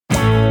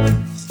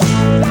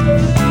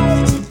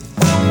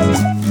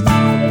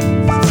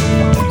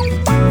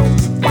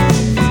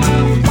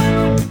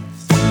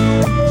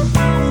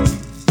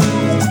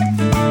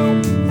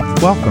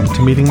welcome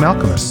to Meeting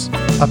Malcolmus,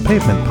 a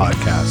pavement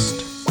podcast.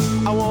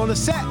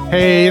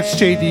 Hey, it's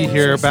JD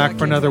here, back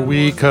for another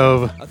week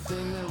of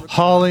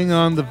hauling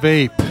on the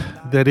vape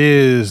that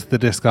is the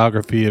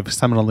discography of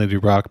seminal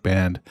indie rock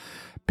band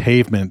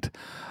Pavement,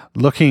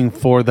 looking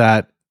for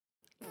that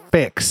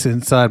fix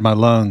inside my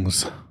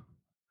lungs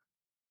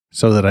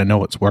so that I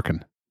know it's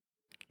working.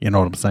 You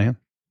know what I'm saying?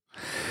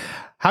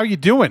 How you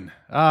doing?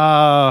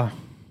 Back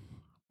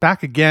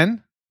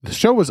again. The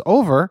show was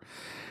over,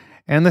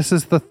 and this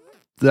is the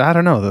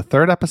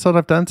third episode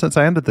I've done since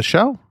I ended the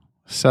show.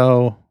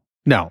 So,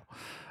 no.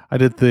 I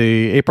did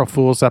the April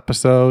Fool's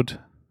episode,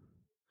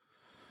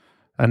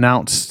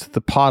 announced the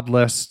pod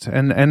list,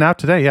 and now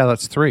today,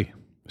 that's 3.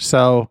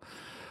 So,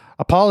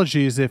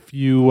 apologies if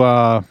you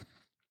were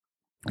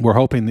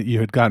hoping that you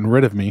had gotten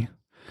rid of me,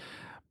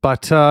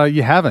 but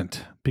you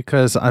haven't,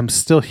 because I'm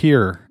still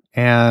here,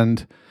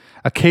 and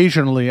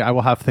occasionally I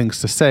will have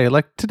things to say,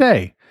 like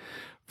today,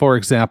 for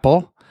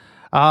example.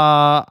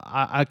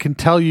 I can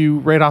tell you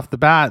right off the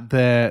bat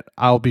that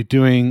I'll be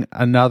doing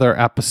another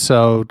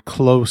episode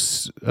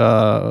close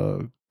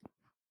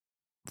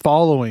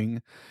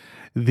following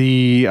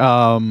the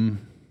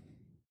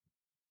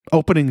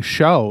opening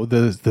show,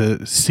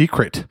 the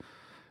secret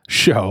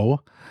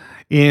show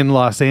in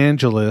Los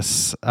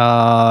Angeles,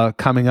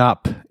 coming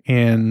up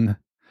in,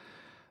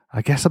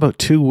 I guess, about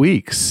 2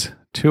 weeks,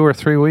 2 or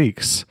 3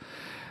 weeks.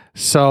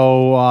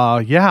 So,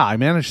 I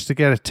managed to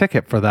get a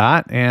ticket for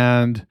that,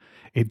 and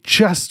it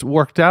just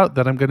worked out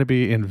that I'm going to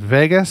be in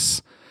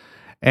Vegas,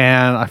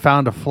 and I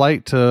found a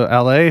flight to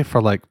LA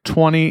for like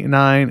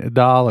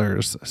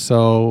 $29.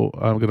 So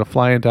I'm going to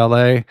fly into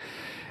LA,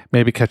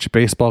 maybe catch a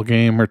baseball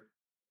game or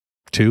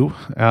 2,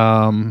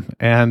 and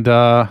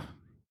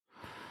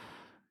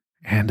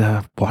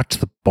watch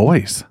the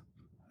boys.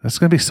 That's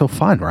going to be so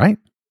fun, right?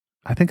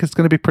 I think it's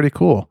going to be pretty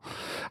cool.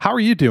 How are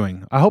you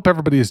doing? I hope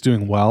everybody is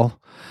doing well.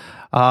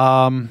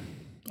 I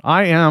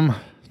am,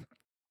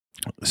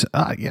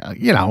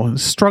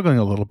 struggling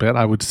a little bit,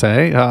 I would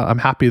say. I'm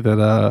happy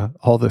that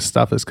all this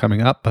stuff is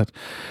coming up, but,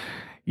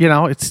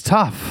 it's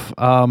tough.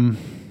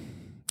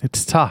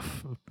 It's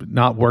tough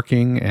not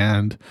working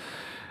and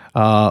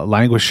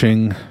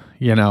languishing,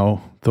 the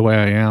way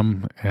I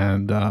am.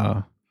 And,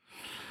 I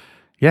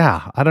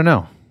don't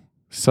know.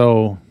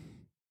 So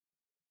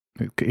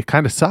it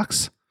kind of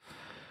sucks,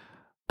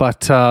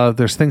 but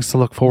there's things to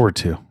look forward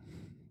to.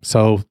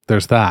 So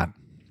there's that.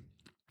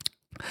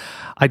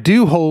 I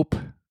do hope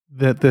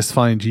that this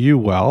finds you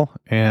well.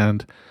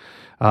 And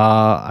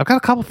I've got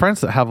a couple friends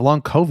that have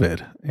long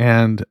COVID,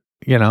 and,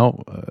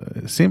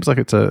 it seems like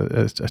it's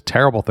a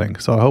terrible thing.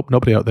 So I hope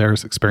nobody out there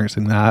is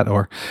experiencing that,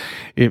 or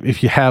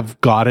if you have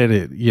got it,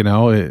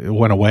 it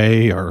went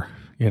away, or,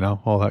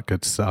 all that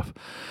good stuff.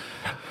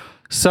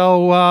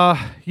 So,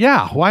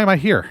 why am I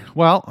here?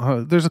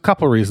 Well, there's a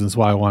couple of reasons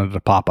why I wanted to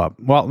pop up.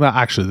 Well, no,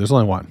 actually, there's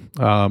only one.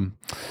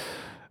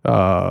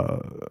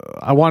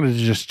 I wanted to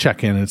just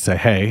check in and say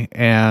hey,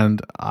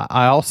 and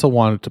I also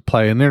wanted to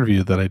play an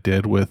interview that I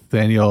did with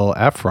Daniel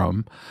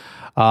Ephraim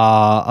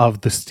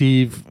of the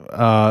Steve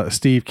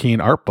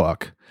Keene art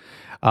book.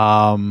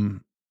 I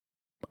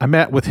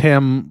met with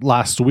him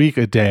last week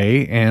a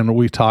day, and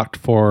we talked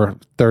for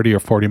 30 or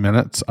 40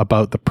 minutes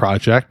about the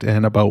project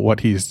and about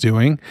what he's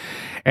doing,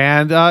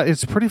 and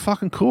it's pretty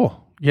fucking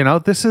cool.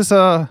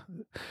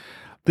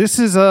 This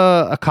is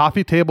a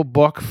coffee table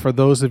book for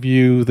those of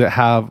you that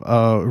have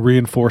a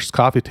reinforced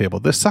coffee table.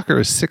 This sucker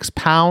is 6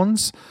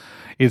 pounds.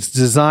 It's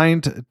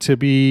designed to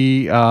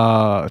be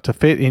to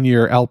fit in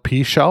your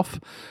LP shelf.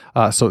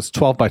 So it's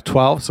 12 by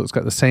 12. So it's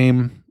got the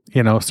same,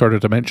 sort of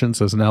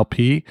dimensions as an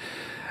LP.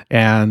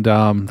 And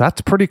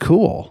that's pretty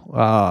cool.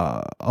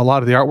 A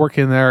lot of the artwork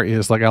in there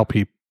is like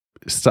LP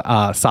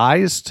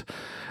sized.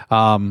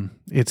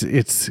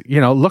 It's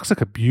looks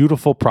like a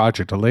beautiful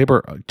project,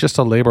 just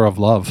a labor of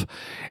love.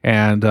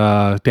 And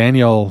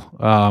Daniel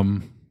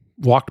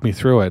walked me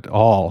through it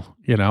all,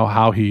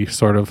 how he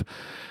sort of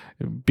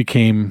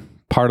became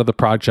part of the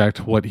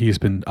project, what he's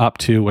been up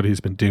to, what he's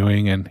been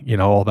doing, and,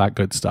 all that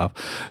good stuff.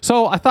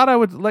 So I thought I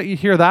would let you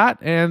hear that,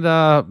 and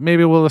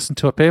maybe we'll listen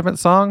to a Pavement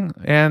song.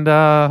 And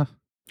oh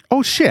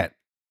shit,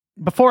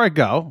 before I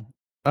go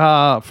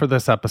for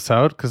this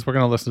episode, because we're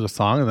going to listen to a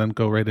song and then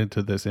go right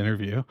into this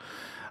interview,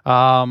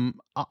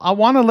 I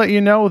want to let you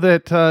know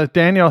that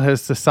Daniel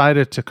has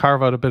decided to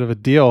carve out a bit of a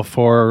deal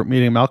for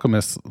Meeting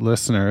Malcolmus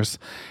listeners,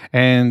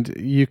 and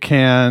you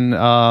can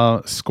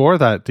score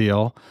that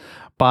deal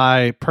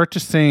by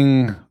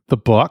purchasing the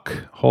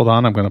book. Hold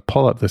on, I'm going to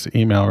pull up this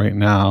email right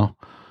now.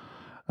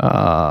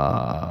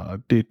 Oh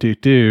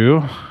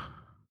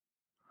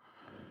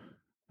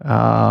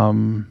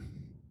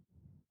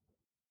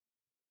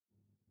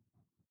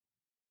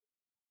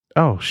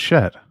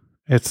shit!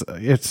 It's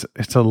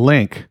a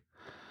link.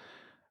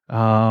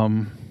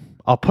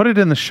 I'll put it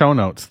in the show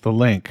notes, the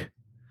link.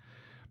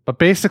 But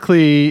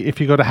basically,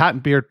 if you go to Hat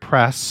and Beard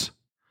Press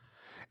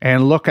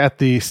and look at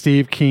the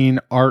Steve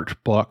Keene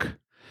art book,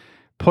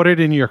 put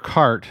it in your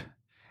cart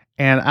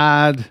and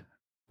add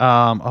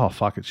Oh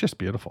fuck, it's just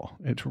beautiful.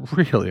 It's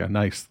really a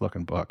nice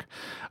looking book.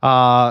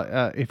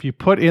 If you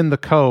put in the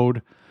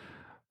code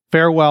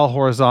Farewell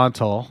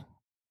Horizontal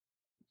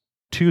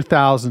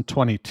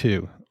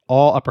 2022,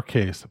 all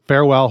uppercase,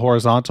 Farewell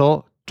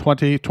Horizontal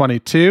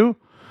 2022,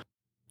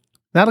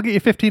 that'll get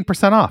you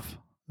 15% off.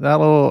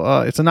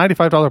 It's a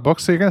 $95 book,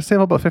 so you're going to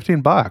save about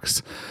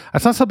 $15.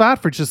 That's not so bad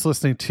for just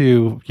listening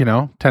to,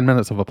 10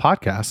 minutes of a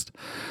podcast.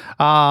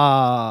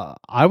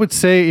 I would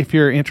say if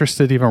you're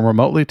interested even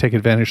remotely, take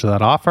advantage of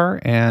that offer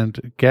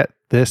and get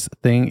this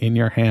thing in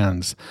your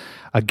hands.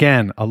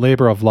 Again, a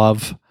labor of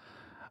love.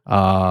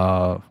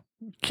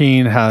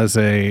 Keene has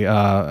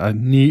a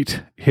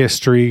neat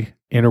history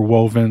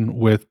interwoven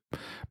with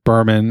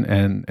Berman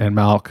and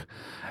Malk.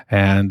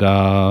 And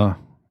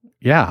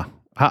yeah.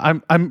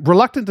 I'm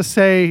reluctant to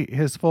say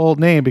his full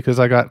name because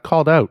I got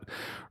called out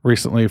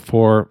recently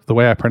for the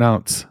way I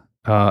pronounce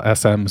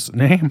SM's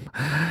name,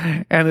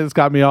 and it's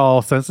got me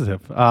all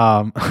sensitive.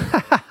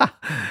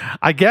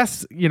 I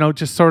guess,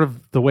 just sort of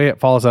the way it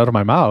falls out of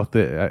my mouth,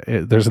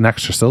 there's an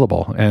extra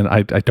syllable, and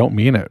I don't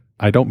mean it.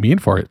 I don't mean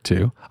for it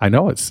to. I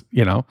know it's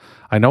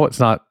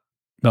not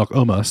milk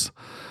umus,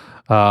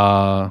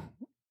 but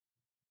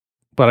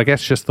I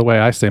guess just the way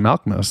I say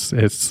Malcolmus,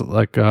 it's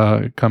like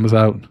it comes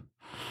out.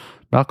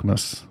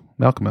 Malcolmus.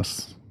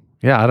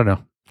 Yeah, I don't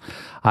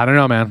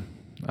know, man.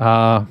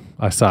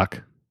 I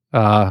suck.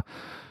 I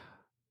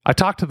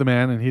talked to the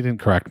man and he didn't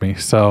correct me.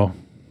 So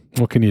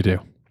what can you do?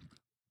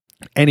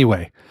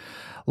 Anyway,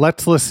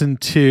 let's listen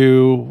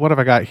to, what have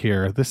I got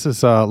here? This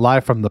is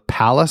live from the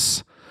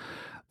Palace.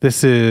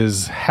 This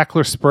is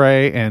Heckler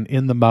Spray and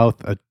In the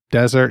Mouth, a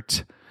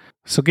Desert.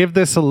 So give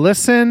this a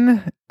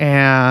listen.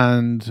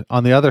 And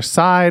on the other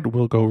side,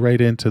 we'll go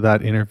right into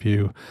that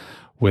interview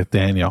with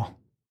Daniel.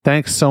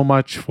 Thanks so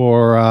much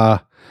for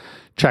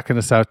checking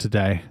us out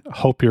today.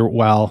 Hope you're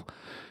well.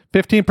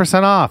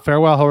 15% off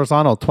Farewell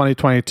Horizontal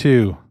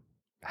 2022.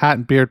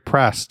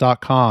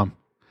 hatandbeardpress.com.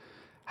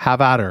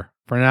 Have at her.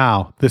 For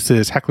now, this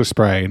is Heckler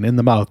Spray and In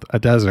the Mouth, a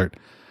Desert.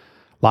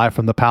 Live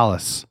from the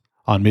Palace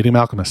on Meeting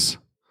Malcolmus,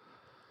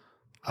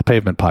 a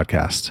Pavement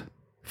podcast.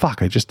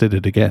 Fuck, I just did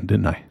it again,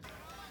 didn't I?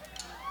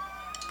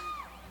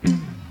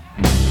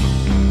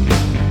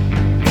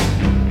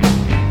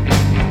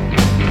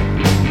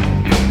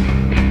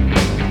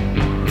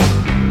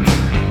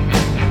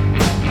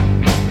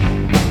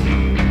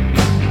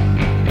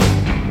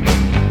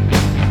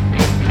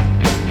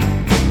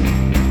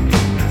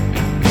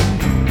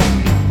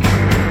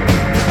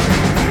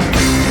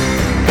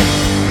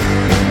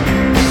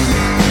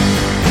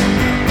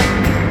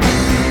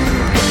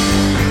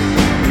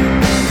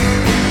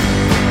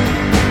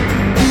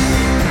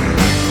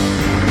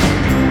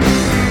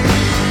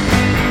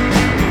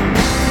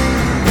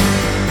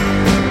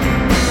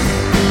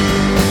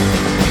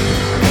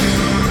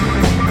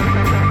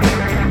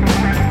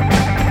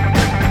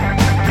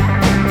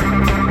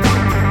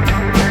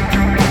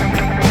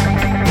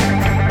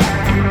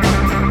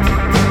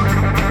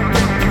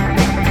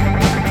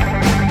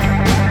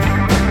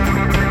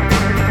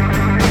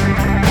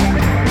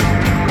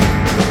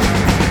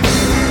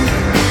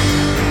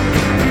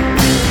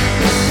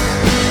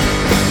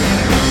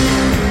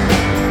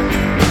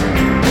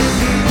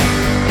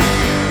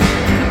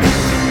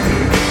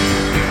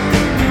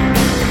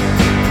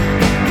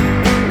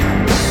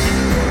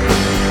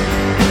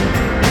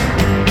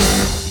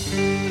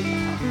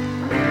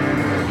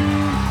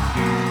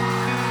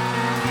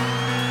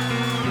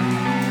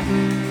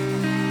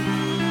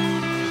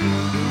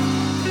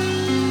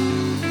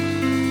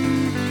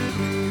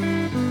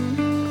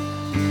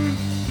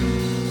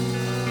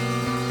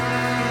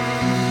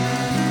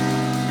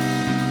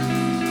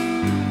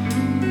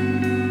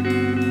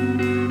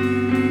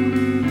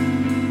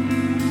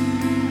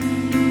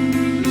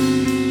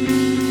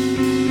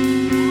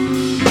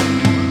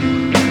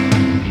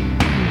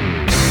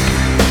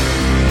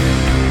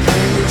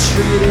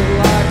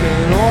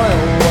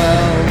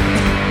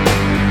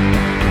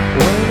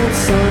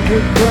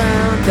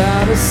 underground,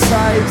 out of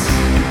sight.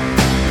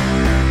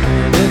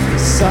 And if the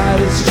sight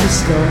is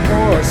just a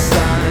horror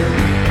sign,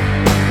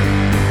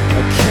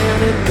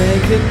 can it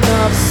make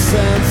enough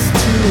sense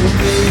to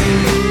me?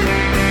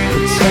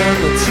 Pretend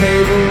the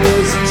table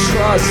is a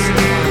trust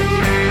fund.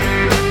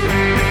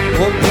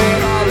 We'll put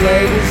our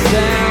labels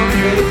down,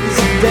 papers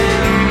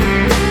down.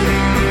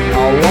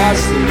 I'll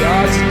watch the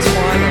yards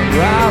entwine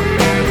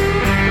unravel,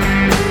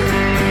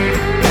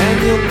 and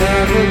you'll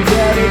never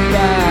get it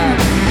back.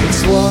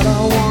 It's what I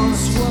want.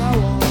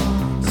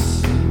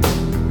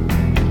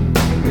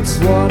 It's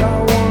what I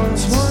want.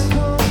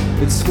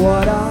 It's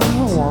what I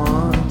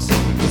want.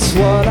 It's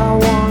what I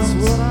want.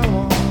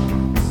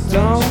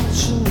 Don't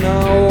you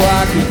know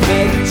I could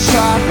make it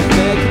try,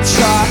 make it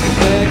try,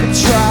 make it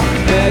try,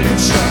 make it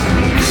try.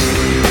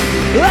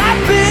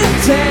 I've been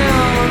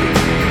down,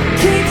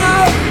 king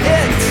of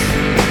it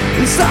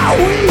is all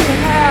we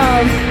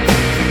have,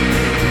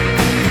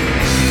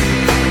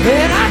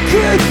 and I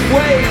could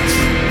wait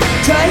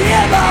to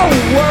hear the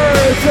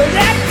words of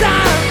that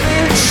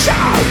diamond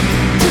shot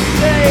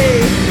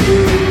today.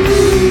 Ooh,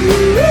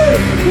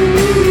 ooh,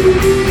 ooh.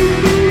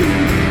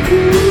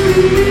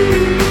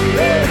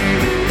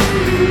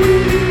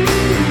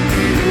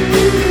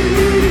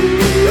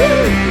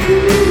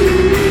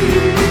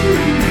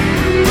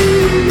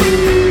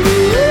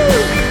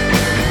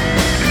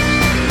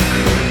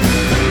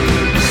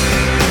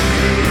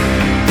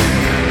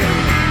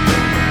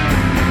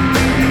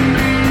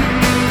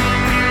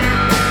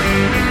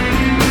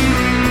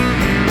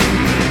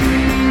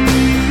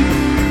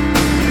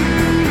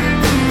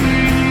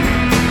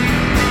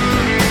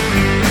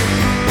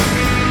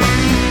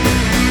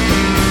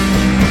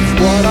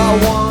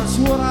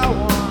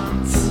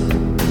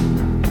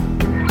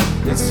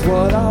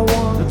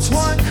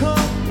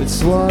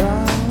 It's what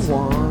I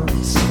want.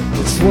 It's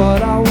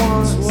what I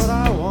want. It's what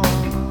I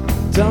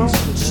want. Don't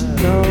you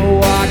know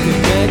I can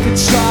make it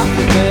try,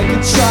 make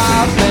it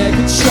try, make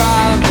it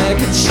try, make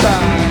it try.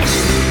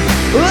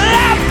 Well,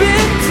 I've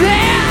been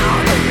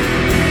down.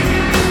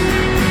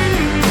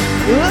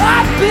 Well,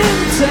 I've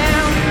been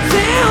down,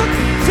 down,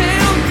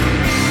 down,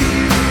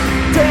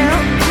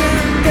 down,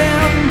 down,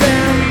 down,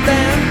 down,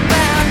 down,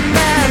 down,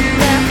 down,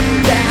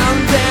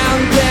 down, down,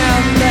 down,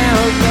 down,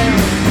 down.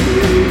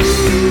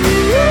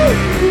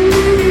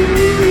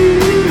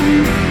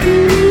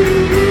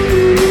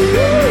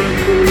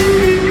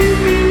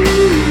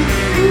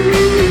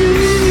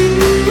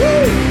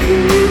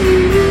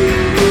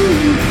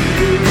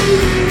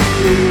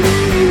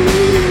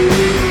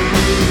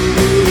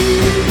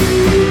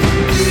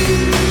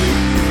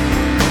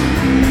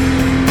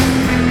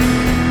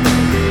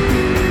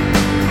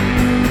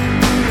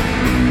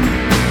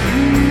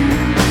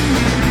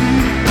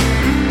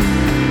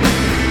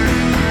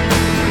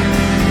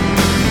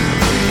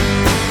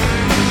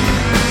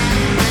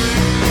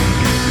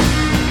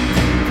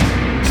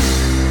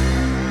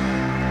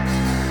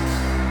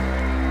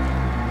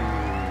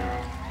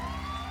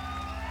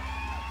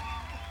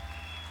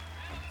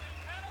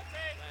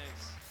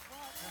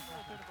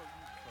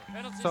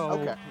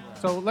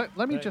 So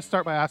let me just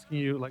start by asking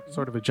you like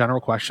sort of a general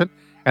question,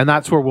 and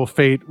that's where we'll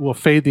fade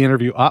the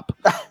interview up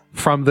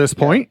from this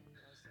point.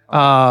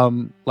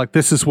 Like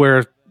this is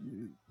where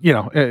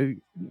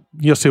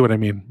you'll see what I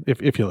mean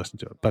if you listen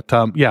to it. But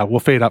we'll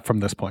fade up from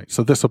this point.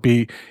 So this will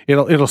be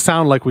it'll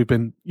sound like we've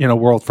been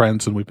world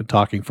friends and we've been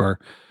talking for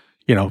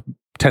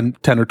 10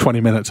 or 20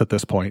 minutes at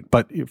this point.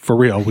 But for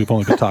real, we've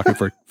only been talking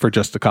for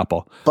just a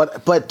couple.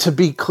 But to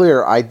be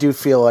clear, I do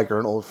feel like you're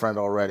an old friend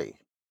already.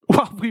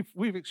 Well,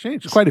 we've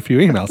exchanged quite a few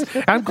emails.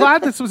 I'm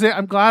glad this was it.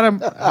 I'm glad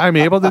I'm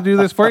able to do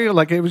this for you.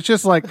 Like it was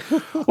just like,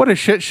 what a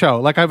shit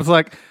show. Like I was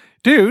like,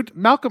 dude,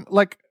 Malcolm,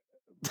 like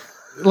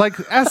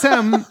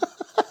SM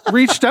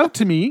reached out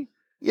to me.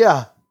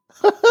 Yeah.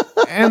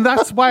 And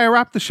that's why I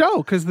wrapped the show,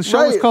 because the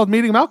show was called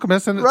Meeting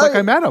Malcolmus, and it's like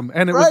I met him,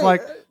 and it was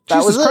like,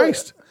 Jesus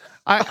Christ.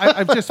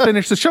 I've just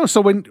finished the show. So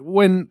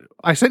when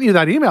I sent you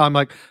that email, I'm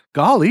like,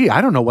 golly,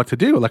 I don't know what to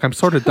do. Like I'm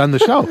sort of done the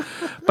show.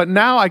 But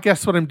now I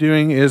guess what I'm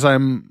doing is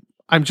I'm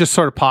just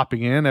sort of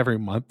popping in every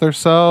month or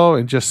so,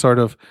 and just sort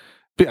of,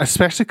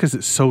 especially because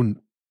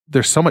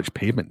there's so much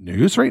pavement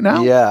news right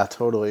now. Yeah,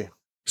 totally.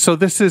 So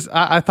this is,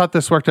 I thought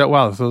this worked out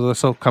well. So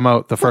this will come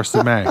out the 1st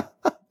of May.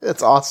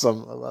 It's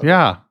awesome. I love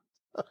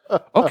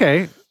it.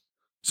 Okay.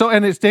 So,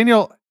 and it's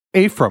Daniel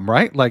Ephraim,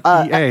 right? Like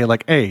EA,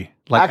 like A.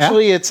 Like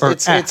actually,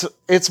 F,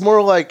 it's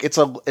more like it's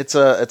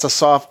a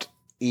soft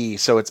E,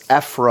 so it's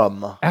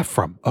Ephraim.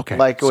 Ephraim. Okay.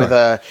 Like with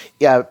a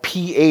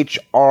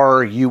PHRUM.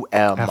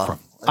 Ephraim.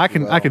 I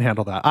can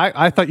handle that.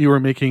 I thought you were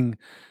making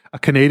a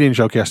Canadian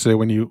joke yesterday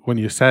when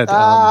you said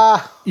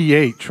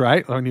EH,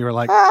 right? When you were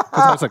like,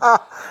 'cause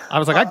I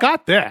was like, I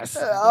got this.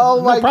 Oh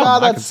no my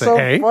problem. God, that's so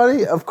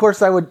funny. Of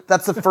course I would.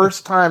 That's the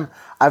first time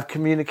I've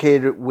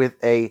communicated with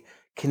a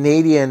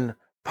Canadian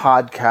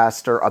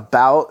podcaster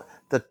about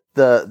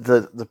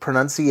the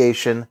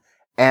pronunciation.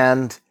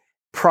 And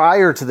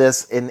prior to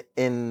this, in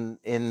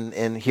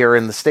here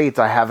in the States,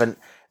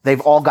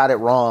 they've all got it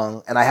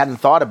wrong, and I hadn't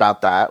thought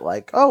about that.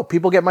 Like, oh,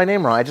 people get my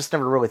name wrong. I just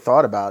never really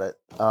thought about it.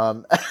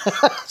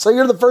 So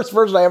you're the first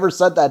person I ever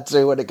said that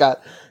to, and it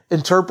got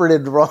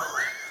interpreted wrong.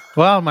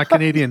 Well, my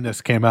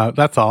Canadianness came out.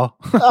 That's all.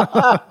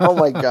 Oh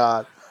my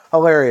God,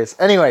 hilarious.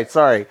 Anyway,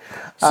 sorry.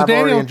 So I'm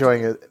Daniel, already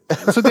enjoying it.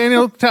 So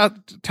Daniel,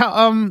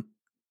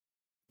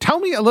 tell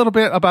me a little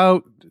bit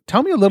about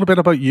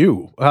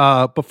you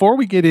before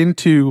we get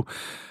into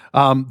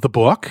the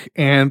book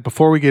and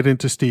before we get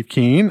into Steve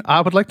Keene.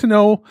 I would like to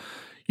know,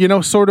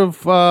 sort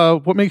of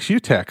what makes you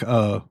tick,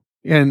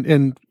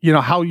 and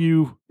how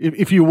you,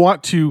 if you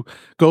want to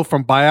go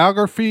from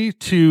biography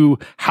to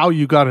how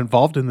you got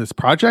involved in this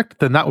project,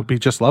 then that would be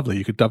just lovely.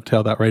 You could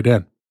dovetail that right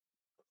in.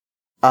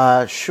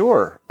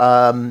 Sure.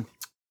 I've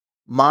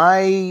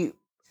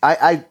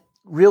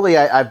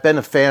been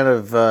a fan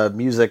of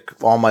music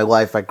all my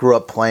life. I grew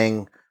up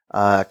playing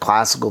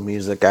classical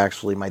music.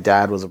 Actually, my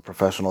dad was a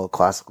professional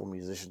classical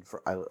musician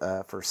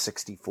for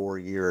 64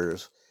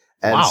 years.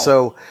 And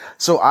wow.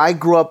 so I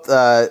grew up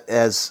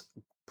as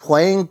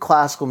playing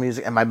classical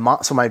music, and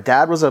my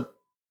dad was a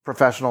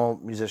professional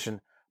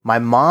musician. My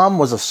mom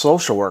was a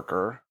social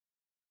worker.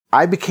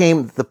 I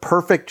became the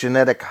perfect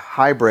genetic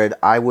hybrid.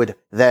 I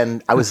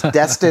was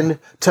destined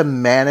to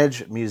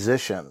manage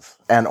musicians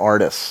and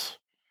artists.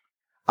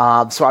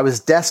 So I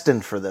was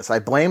destined for this. I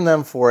blame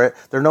them for it.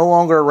 They're no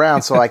longer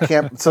around, so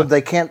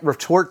they can't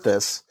retort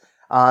this.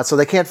 So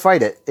they can't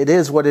fight it. It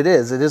is what it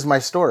is. It is my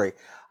story.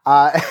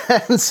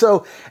 And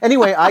so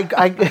anyway,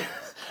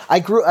 I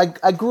grew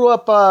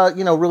up,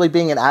 really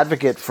being an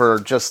advocate for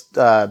just,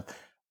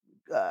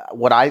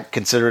 what I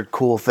considered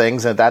cool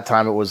things. At that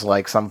time, it was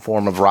like some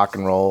form of rock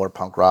and roll or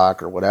punk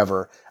rock or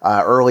whatever.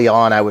 Early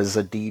on, I was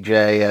a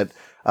DJ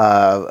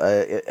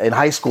in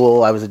high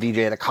school. I was a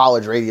DJ at a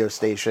college radio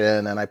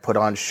station, and I put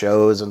on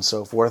shows and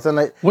so forth.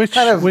 And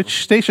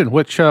which station,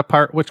 which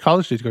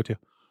college did you go to?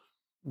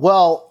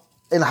 Well,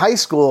 in high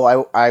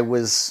school, I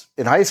was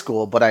in high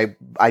school, but I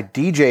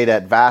DJ'd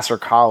at Vassar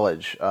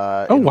College in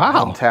my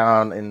wow.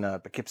 hometown in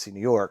Poughkeepsie, New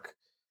York.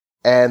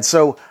 And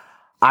so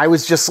I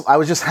was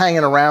just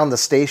hanging around the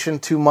station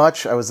too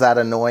much. I was that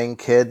annoying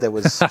kid that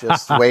was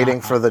just waiting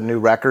for the new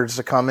records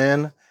to come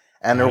in.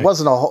 And there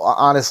wasn't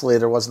honestly,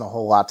 there wasn't a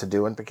whole lot to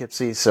do in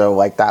Poughkeepsie. So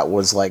like that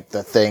was like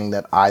the thing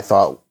that I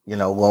thought,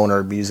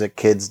 loner music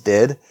kids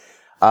did,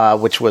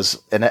 which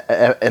was in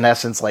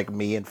essence like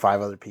me and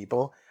 5 other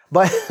people.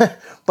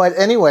 But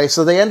anyway,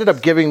 so they ended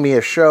up giving me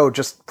a show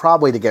just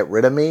probably to get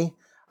rid of me.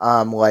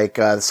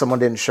 Someone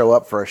didn't show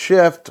up for a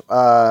shift.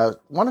 Why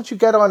don't you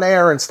get on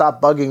air and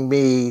stop bugging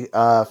me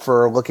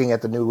for looking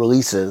at the new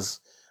releases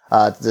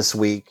this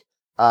week?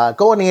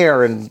 Go on the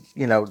air and,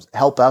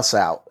 help us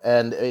out.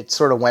 And it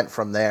sort of went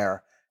from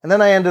there. And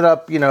then I ended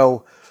up,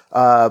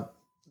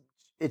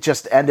 it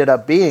just ended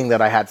up being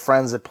that I had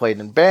friends that played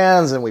in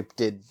bands and we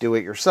did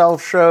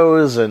do-it-yourself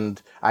shows,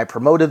 and I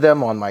promoted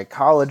them on my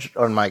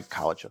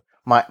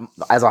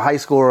as a high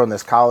schooler on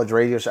this college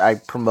radio show. I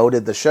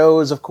promoted the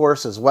shows, of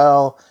course, as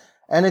well.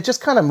 And it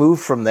just kind of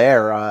moved from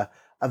there.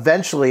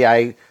 Eventually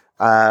it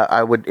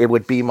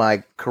would be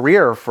my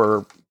career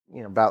for,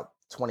 about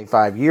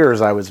 25 years.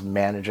 I was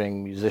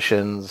managing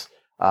musicians,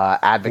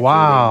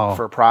 advocating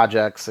for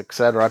projects,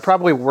 etc. I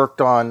probably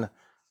worked on,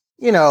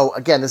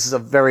 again, this is a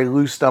very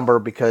loose number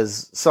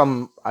because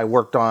I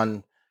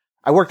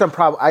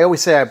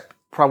always say I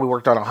probably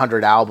worked on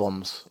 100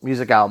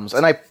 music albums,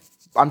 and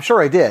I'm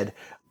sure I did,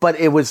 but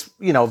it was,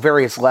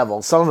 various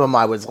levels. Some of them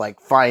I was like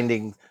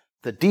finding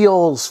the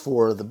deals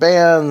for the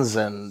bands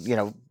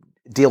and,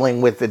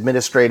 dealing with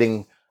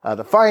administrating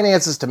the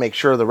finances to make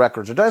sure the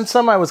records are done.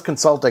 Some I was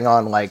consulting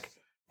on like,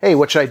 hey,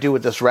 what should I do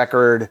with this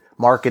record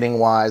marketing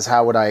wise?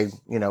 How would I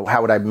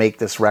make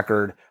this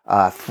record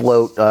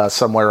float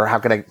somewhere? How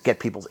can I get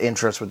people's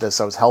interest with this?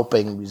 I was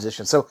helping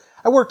musicians. So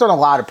I worked on a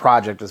lot of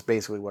projects is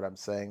basically what I'm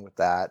saying with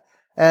that.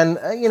 And,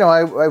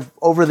 I've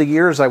over the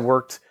years, I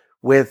worked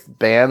with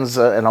bands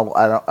and a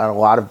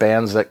lot of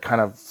bands that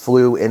kind of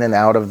flew in and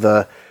out of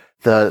the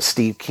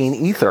Steve Keene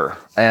ether.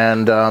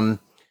 And,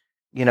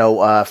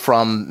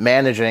 from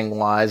managing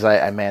wise,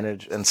 I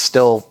manage and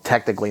still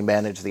technically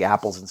manage the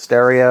Apples in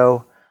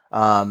Stereo.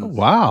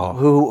 Wow.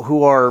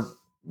 Who are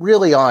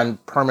really on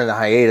permanent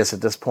hiatus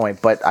at this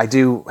point, but I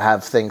do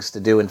have things to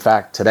do, in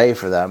fact, today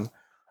for them,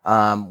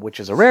 which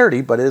is a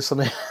rarity, but it is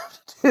something I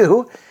have to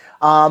do.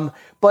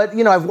 But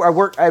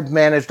I've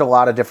managed a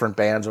lot of different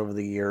bands over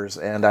the years,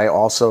 and I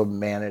also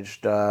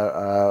managed,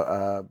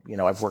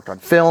 I've worked on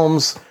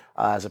films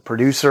as a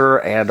producer,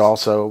 and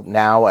also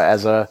now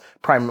as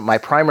my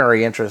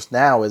primary interest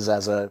now is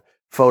as a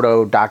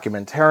photo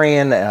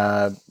documentarian,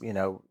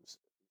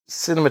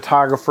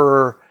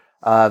 cinematographer,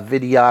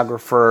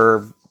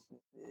 videographer,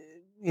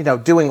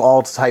 doing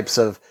all types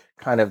of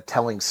kind of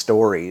telling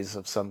stories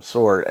of some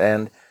sort.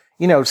 And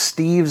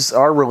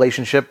our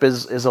relationship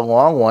is a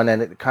long one,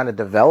 and it kind of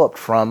developed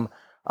from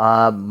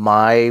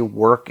my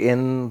work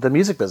in the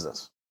music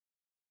business.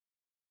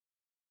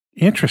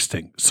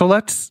 Interesting. So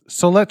let's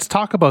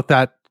talk about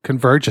that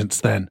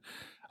convergence then.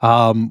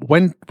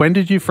 When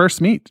did you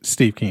first meet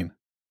Steve Keene?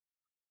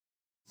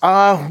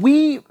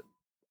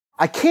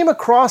 I came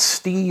across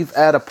Steve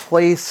at a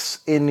place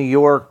in New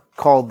York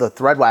called the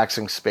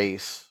Threadwaxing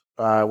Space,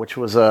 which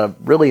was a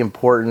really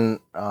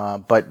important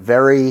but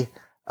very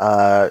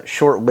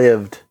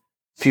short-lived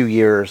few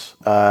years,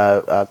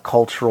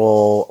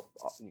 cultural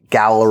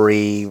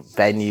gallery,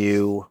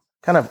 venue,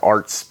 kind of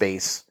art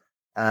space.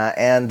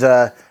 And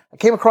I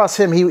came across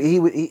him. He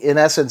in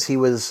essence, he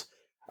was,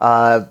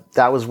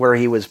 that was where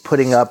he was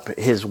putting up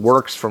his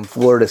works from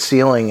floor to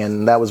ceiling.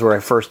 And that was where I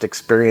first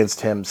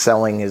experienced him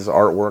selling his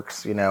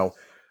artworks,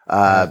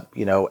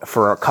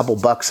 for a couple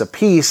bucks a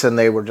piece. And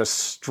they were just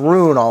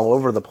strewn all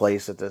over the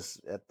place at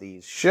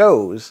these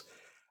shows.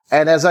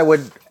 And as I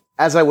would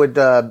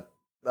go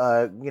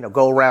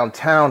around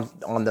town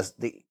on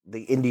the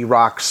indie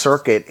rock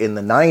circuit in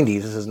the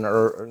 90s, this is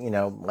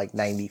like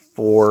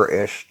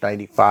 94-ish,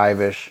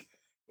 95-ish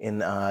in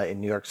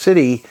New York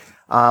City.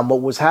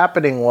 What was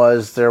happening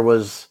was there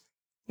was,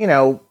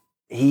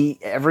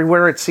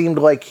 everywhere it seemed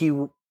like he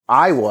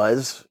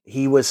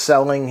was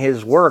selling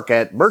his work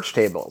at merch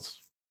tables.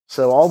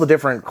 So all the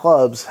different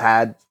clubs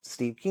had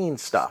Steve Keene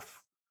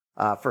stuff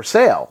for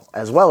sale,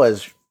 as well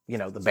as,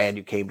 the band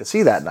you came to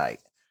see that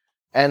night.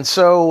 And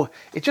so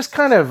it just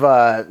kind of,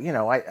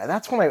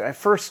 that's when I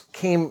first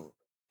came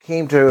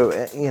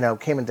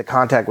into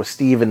contact with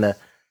Steve in the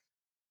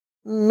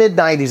mid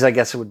 90s, I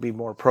guess it would be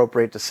more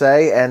appropriate to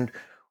say. And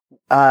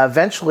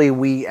eventually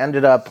we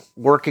ended up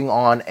working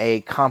on a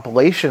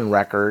compilation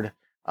record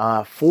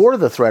for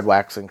the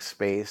Threadwaxing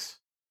Space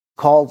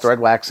called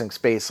Threadwaxing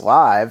Space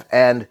Live.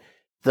 And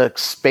the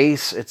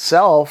space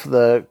itself,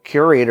 the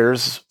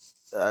curators,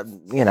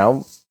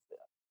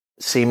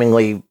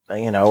 seemingly,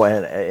 in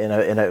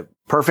a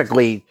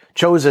perfectly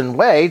chosen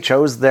way,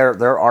 chose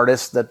their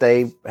artists that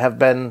they have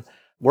been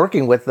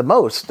working with the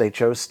most. They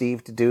chose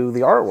Steve to do the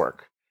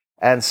artwork.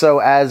 And so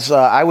as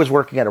I was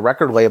working at a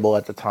record label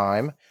at the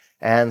time,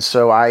 and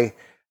so I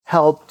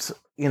helped,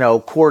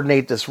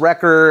 coordinate this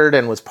record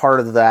and was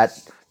part of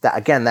that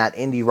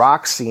indie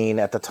rock scene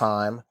at the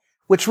time,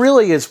 which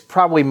really is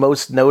probably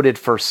most noted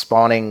for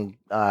spawning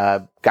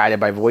Guided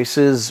by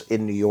Voices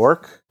in New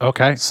York.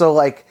 Okay. So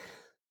like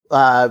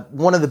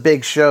one of the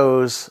big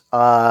shows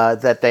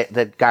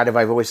that Guided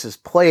by Voices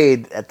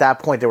played at that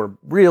point, they were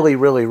really,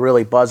 really,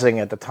 really buzzing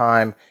at the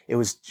time.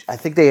 I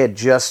think they had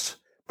just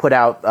put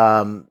out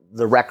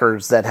the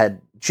records that had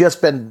just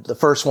been the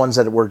first ones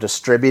that were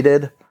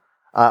distributed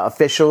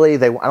officially.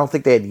 I don't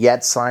think they had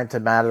yet signed to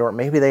Matador.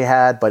 Maybe they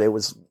had, but it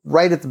was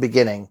right at the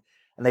beginning.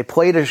 And they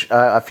played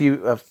a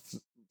few,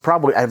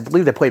 probably, I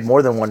believe they played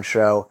more than one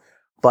show,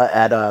 but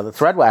at the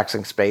thread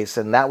waxing space.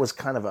 And that was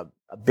kind of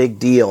a big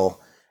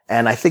deal.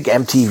 And I think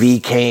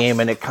MTV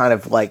came and it kind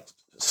of like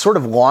sort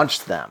of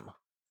launched them.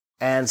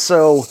 And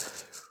so,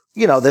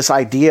 this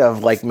idea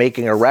of like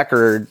making a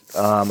record,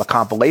 a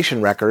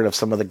compilation record of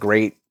some of the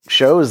great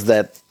shows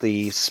that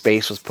the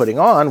space was putting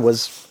on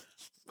was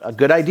a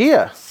good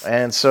idea.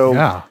 And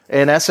so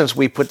in essence,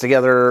 we put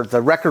together,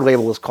 the record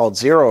label was called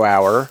 0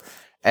 Hour,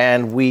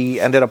 and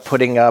we ended up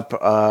putting out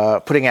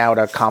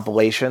a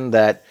compilation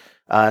that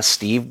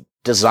Steve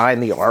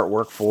designed the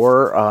artwork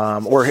for,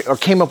 or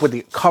came up with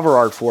the cover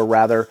art for,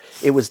 rather.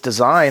 It was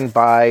designed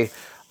by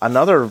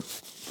another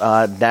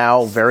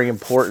now very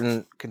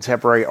important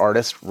contemporary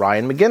artist,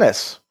 Ryan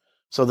McGinnis.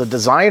 So the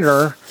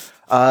designer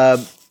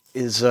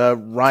is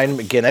Ryan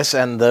McGinnis,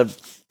 and the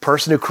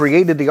person who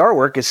created the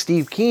artwork is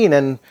Steve Keene.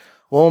 And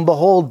lo and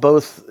behold,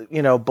 both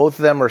of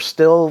them are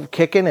still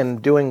kicking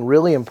and doing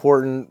really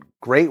important,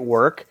 great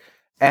work.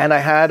 And I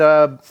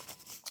had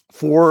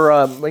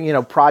for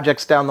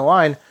projects down the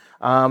line,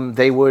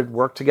 they would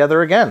work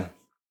together again.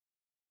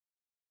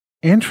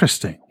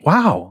 Interesting.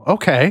 Wow.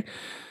 Okay.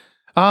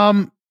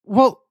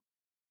 Well,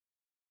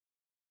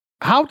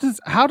 how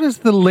does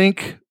the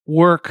link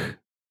work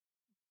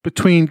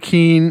between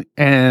Keene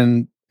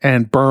and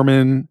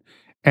Berman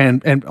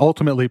and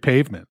ultimately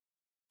Pavement?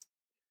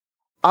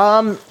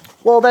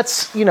 Well,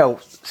 that's,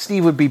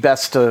 Steve would be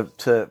best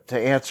to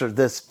answer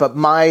this, but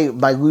my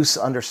loose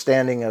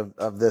understanding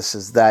of this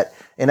is that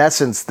in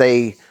essence,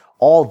 they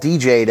all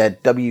DJ'd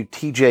at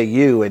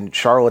WTJU in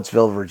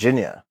Charlottesville,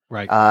 Virginia,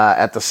 right,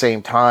 at the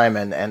same time.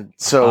 And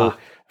so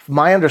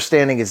my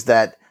understanding is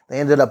that they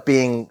ended up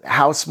being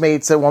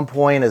housemates at one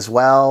point as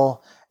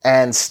well.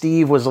 And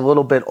Steve was a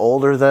little bit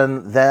older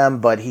than them,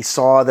 but he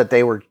saw that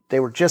they were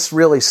just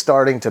really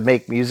starting to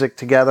make music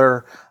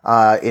together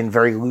in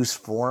very loose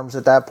forms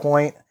at that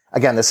point.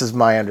 Again, this is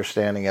my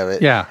understanding of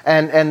it. Yeah.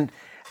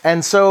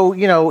 And so,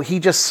 he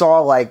just saw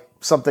like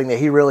something that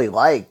he really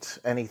liked,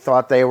 and he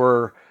thought they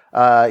were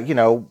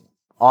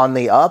on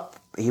the up.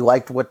 He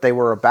liked what they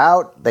were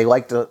about. They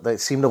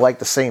seemed to like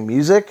the same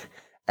music,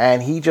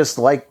 and he just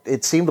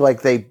it seemed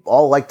like they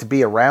all liked to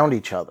be around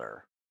each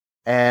other.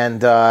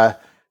 And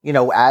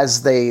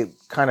as they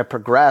kind of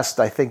progressed,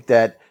 I think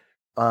that,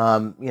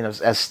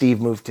 as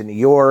Steve moved to New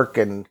York,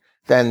 and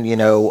then,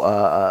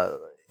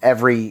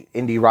 every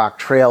indie rock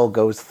trail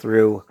goes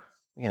through,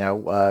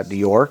 New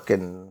York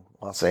and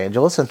Los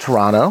Angeles and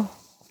Toronto,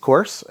 of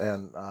course,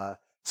 and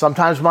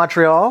sometimes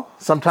Montreal,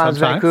 sometimes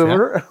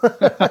Vancouver.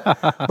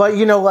 Yeah. But,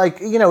 you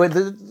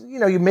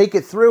make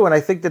it through. And I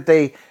think that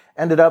they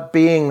ended up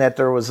being that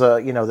there was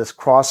this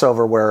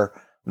crossover where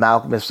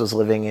Malcolm was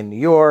living in New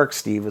York,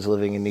 Steve was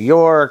living in New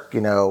York,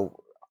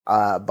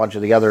 a bunch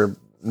of the other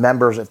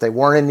members, if they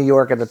weren't in New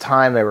York at the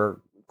time, they were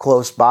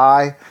close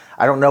by.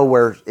 I don't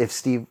know if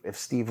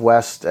Steve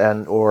West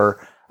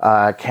or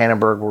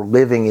Cannonberg were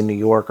living in New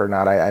York or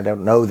not. I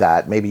don't know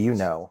that. Maybe you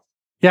know.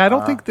 Yeah, I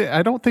don't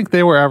think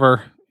they were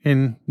ever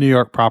in New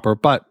York proper,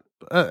 but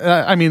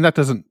that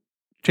doesn't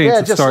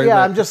change the story.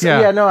 Yeah, I'm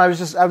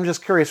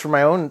just curious for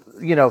my own,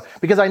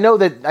 because I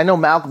know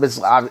Malcolm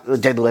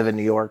did live in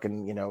New York,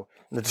 and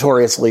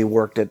notoriously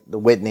worked at the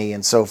Whitney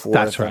and so forth.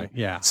 That's right.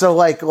 Yeah. So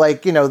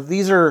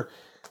these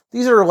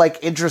are like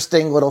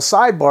interesting little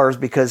sidebars,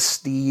 because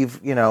Steve,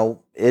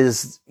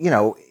 is,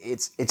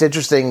 it's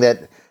interesting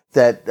that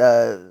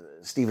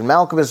Steve and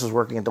Malcolm was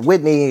working at the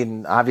Whitney,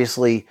 and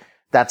obviously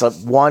that's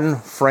one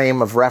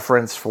frame of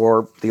reference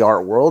for the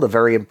art world, a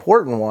very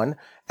important one.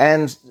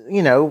 And,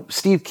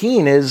 Steve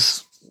Keene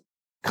is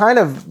kind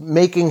of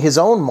making his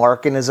own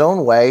mark in his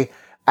own way.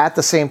 At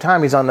the same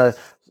time, he's on a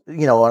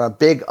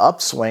big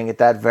upswing at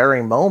that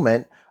very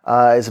moment,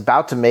 is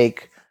about to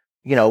make,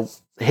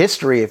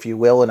 history, if you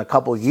will, in a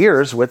couple of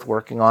years with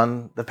working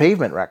on the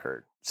Pavement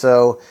record.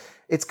 So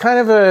it's kind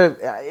of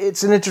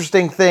it's an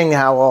interesting thing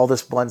how all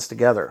this blends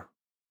together.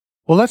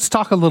 Well, let's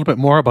talk a little bit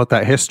more about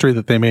that history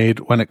that they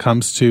made when it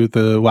comes to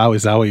the Wowie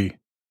Zowie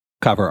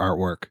cover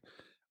artwork.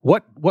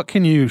 What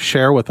can you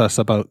share with us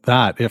about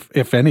that,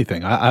 if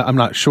anything? I'm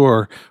not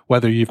sure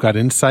whether you've got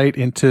insight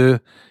into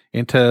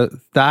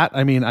that.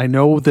 I mean, I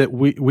know that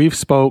we've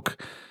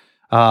spoke.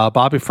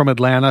 Bobby from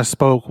Atlanta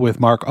spoke with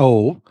Mark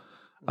O,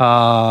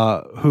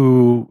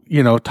 who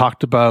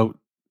talked about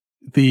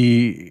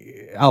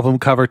the album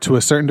cover to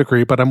a certain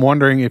degree, but I'm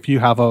wondering if you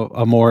have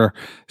a more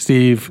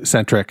Steve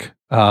centric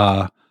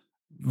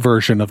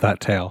version of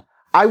that tale.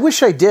 I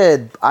wish I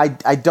did. I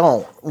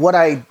don't. What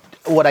I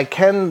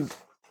can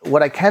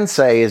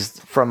say is,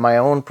 from my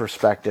own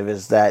perspective,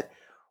 is that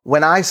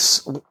when I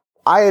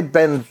had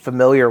been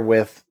familiar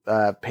with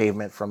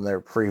Pavement from their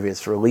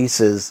previous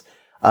releases,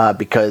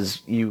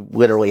 because you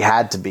literally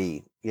had to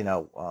be,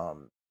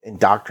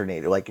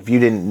 indoctrinated. Like, if you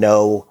didn't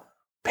know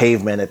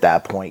Pavement at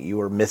that point, you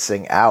were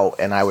missing out.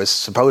 And I was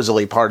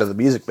supposedly part of the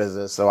music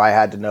business, so I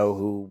had to know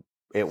who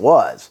it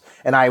was.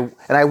 And I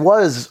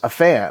was a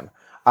fan.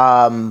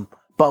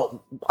 But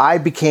I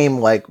became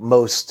like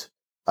most,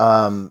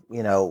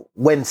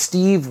 when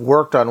Steve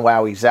worked on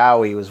Wowie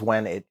Zowie was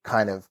when it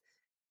kind of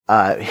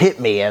hit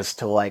me as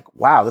to like,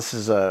 wow, this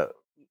is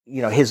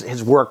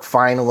his work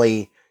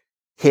finally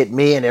hit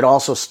me. And it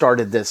also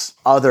started this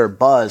other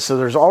buzz. So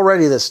there's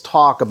already this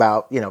talk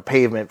about,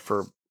 Pavement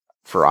for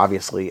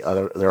obviously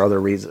there are other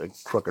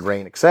reasons, Crooked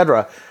Rain,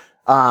 etc.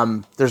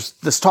 There's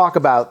this talk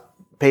about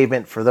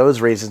Pavement for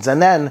those reasons.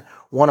 And then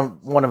one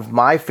of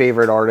my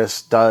favorite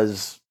artists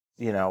does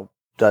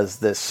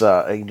this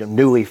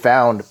newly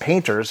found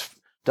painters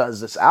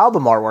does this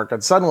album artwork,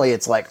 and suddenly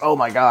it's like, oh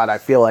my God, I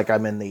feel like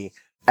I'm in the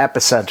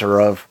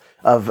epicenter of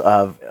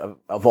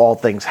all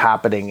things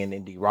happening in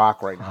indie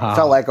rock right now. I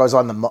felt like I was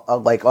on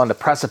the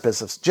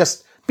precipice of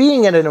just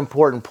being in an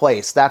important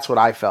place. That's what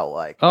I felt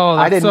like. Oh,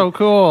 that's so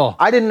cool.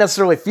 I didn't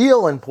necessarily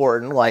feel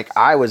important, like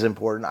I was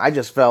important. I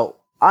just felt,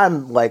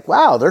 I'm like,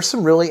 wow, there's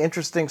some really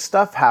interesting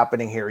stuff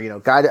happening here.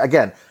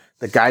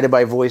 The Guided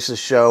by Voices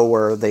show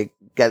where they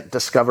get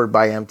discovered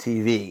by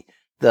MTV,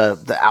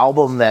 the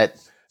album that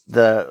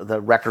the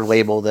record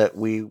label that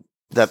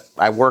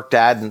I worked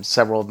at and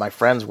several of my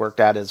friends worked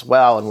at as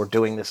well, and we're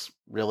doing this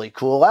really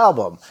cool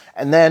album.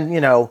 And then,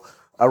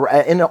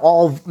 and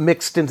all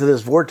mixed into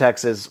this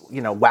vortex is,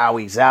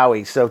 Wowie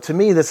Zowie. So to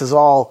me, this is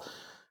all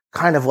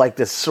kind of like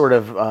this sort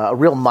of a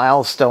real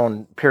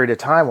milestone period of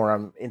time where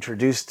I'm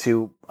introduced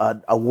to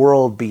a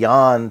world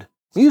beyond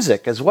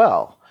music as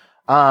well.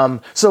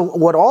 So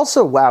what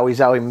also Wowie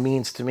Zowie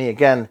means to me,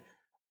 again,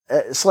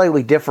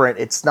 slightly different.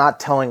 It's not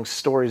telling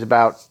stories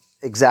about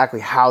exactly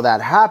how that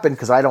happened,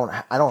 because I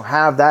don't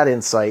have that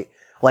insight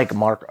like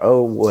Mark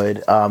O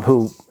would,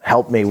 who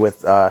helped me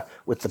with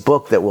the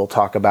book that we'll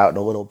talk about in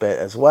a little bit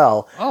as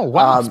well. Oh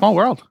wow, small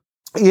world.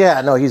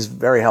 Yeah, no, he's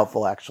very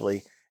helpful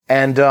actually.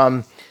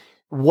 And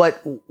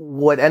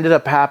what ended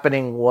up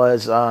happening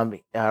was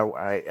when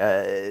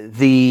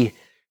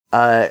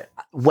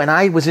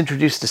I was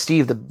introduced to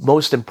Steve, the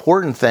most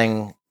important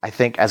thing, I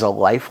think, as a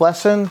life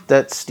lesson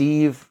that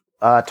Steve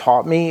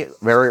taught me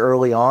very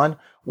early on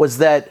was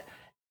that,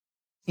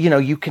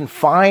 you can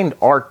find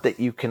art that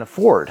you can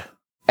afford,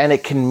 and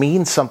it can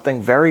mean something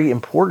very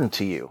important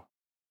to you.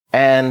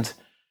 And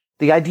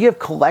the idea of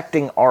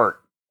collecting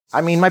art,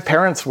 I mean, my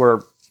parents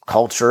were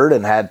cultured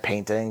and had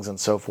paintings and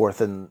so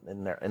forth in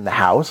the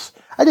house.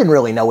 I didn't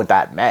really know what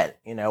that meant.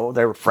 They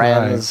were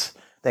friends.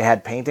 Right. They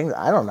had paintings.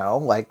 I don't know,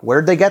 like,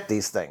 where'd they get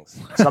these things?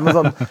 Some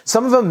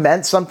of them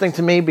meant something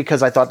to me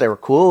because I thought they were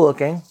cool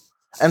looking,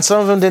 and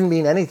some of them didn't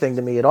mean anything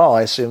to me at all.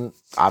 I assume,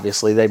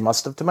 obviously, they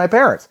must have to my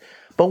parents.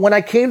 But when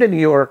I came to New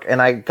York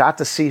and I got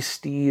to see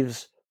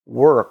Steve's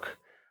work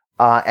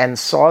and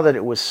saw that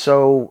it was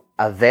so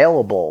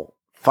available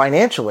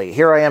financially,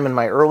 here I am in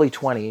my early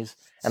 20s,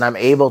 and I'm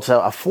able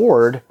to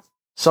afford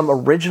some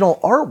original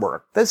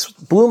artwork. This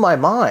blew my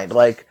mind.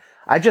 Like,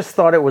 I just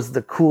thought it was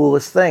the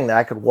coolest thing that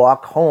I could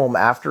walk home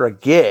after a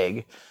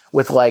gig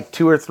with like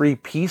 2 or 3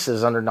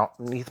 pieces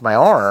underneath my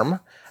arm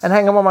and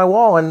hang them on my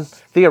wall and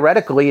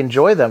theoretically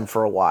enjoy them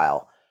for a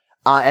while.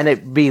 And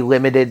it be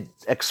limited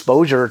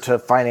exposure to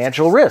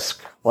financial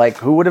risk. Like,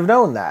 who would have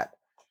known that?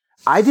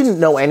 I didn't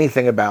know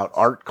anything about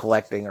art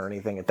collecting or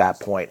anything at that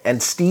point.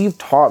 And Steve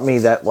taught me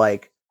that,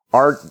 like,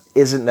 art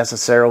isn't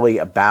necessarily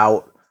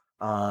about,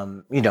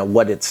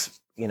 what it's,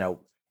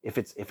 if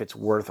it's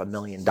worth $1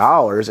 million,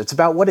 it's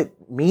about what it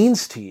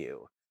means to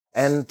you.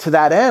 And to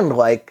that end,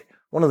 like,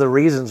 one of the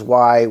reasons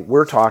why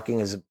we're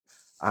talking is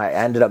I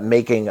ended up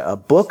making a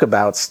book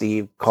about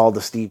Steve called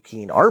the Steve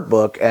Keene Art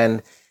Book.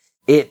 And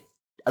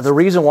the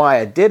reason why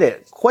I did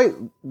it quite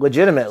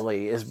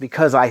legitimately is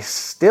because I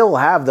still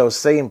have those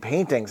same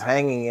paintings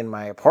hanging in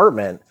my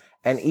apartment.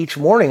 And each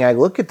morning I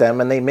look at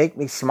them and they make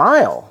me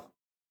smile.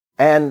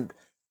 And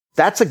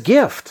that's a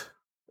gift.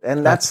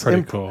 And that's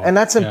pretty cool. And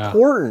that's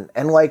important.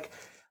 And like,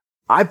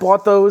 I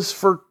bought those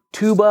for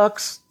 $2,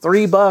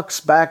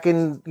 $3 back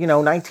in,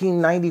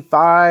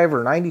 1995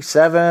 or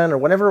 97 or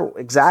whenever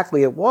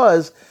exactly it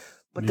was,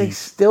 but they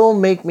still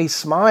make me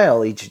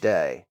smile each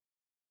day.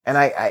 And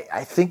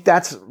I think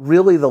that's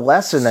really the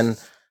lesson.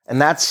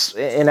 And that's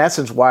in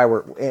essence why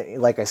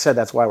like I said,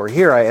 that's why we're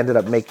here. I ended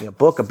up making a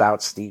book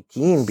about Steve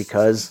Keene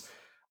because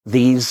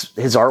his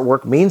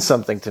artwork means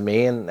something to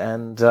me.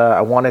 And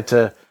I wanted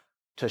to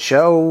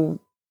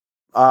show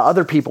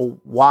other people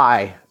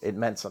why it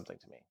meant something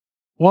to me.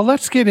 Well,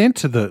 let's get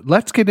into the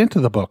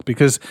book,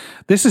 because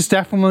this is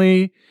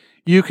definitely,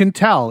 you can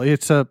tell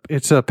it's a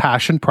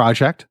passion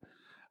project.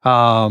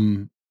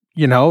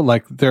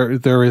 Like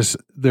there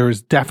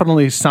is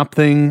definitely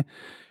something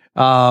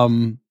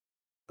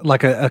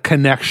like a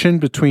connection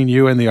between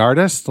you and the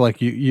artist.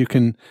 Like you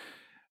can,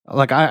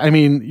 like, I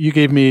mean, you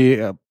gave me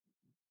a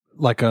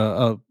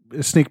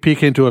sneak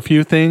peek into a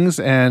few things,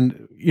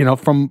 and, you know,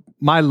 from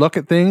my look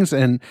at things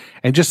and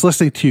just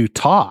listening to you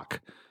talk,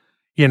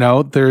 you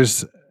know,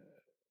 there's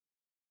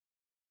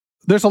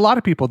a lot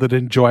of people that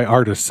enjoy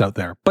artists out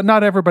there, but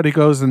not everybody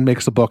goes and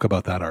makes a book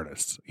about that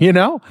artist, you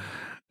know?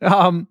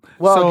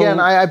 Again,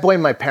 I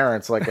blame my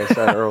parents, like I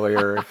said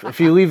earlier. If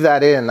you leave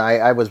that in,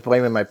 I was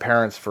blaming my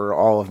parents for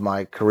all of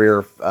my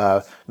career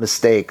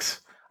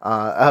mistakes.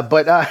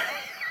 No,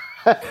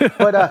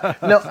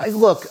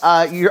 look,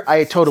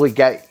 I totally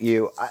get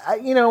you.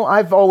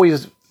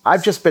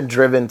 I've just been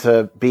driven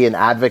to be an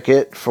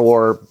advocate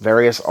for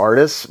various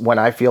artists when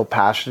I feel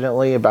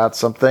passionately about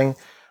something,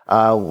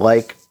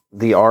 like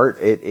the art.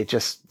 It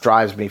just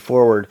drives me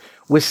forward.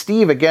 With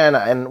Steve, again,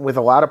 and with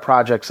a lot of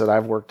projects that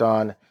I've worked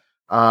on,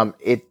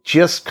 it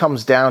just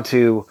comes down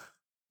to,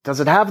 does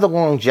it have the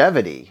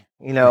longevity?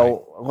 You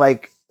know, right.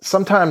 Like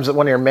sometimes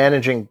when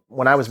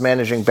I was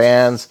managing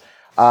bands,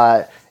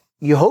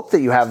 you hope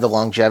that you have the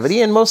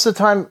longevity, and most of the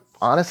time,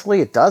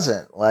 honestly, it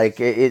doesn't. Like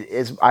it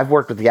is. I've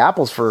worked with the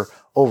Apples for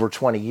over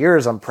 20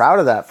 years. I'm proud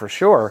of that for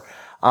sure.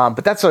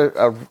 But that's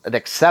an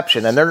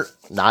exception, and they're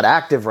not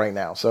active right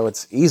now, so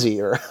it's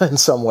easier in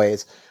some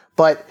ways.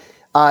 But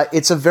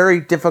it's a very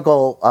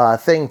difficult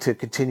thing to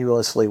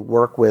continuously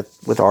work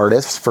with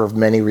artists for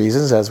many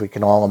reasons, as we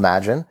can all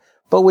imagine.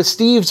 But with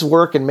Steve's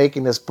work in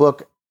making this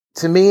book,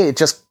 to me, it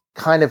just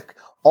kind of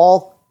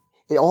all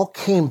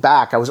came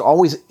back. I was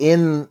always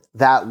in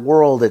that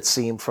world, it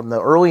seemed, from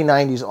the early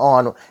 90s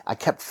on. I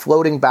kept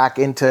floating back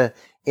into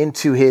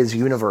his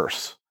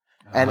universe.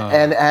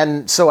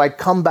 And so I'd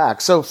come back.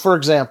 So, for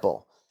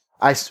example,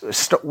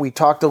 we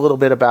talked a little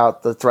bit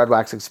about the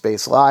Threadwaxing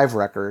Space Live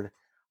record.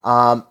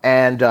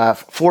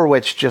 For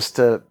which, just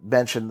to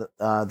mention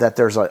that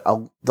there's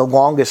the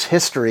longest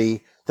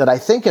history that I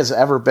think has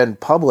ever been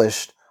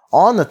published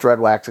on the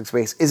Threadwaxing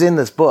Space is in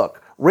this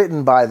book,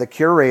 written by the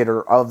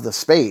curator of the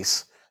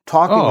space,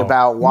 talking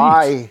about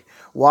why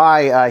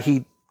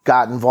he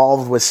got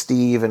involved with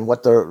Steve and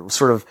what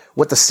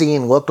the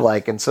scene looked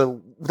like. And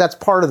so that's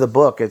part of the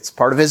book. It's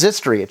part of his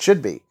history. It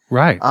should be.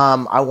 Right.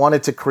 I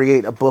wanted to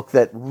create a book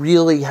that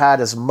really had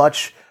as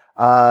much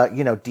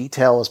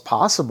detail as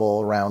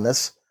possible around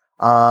this.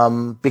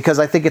 Because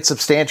I think it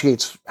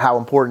substantiates how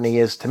important he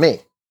is to me.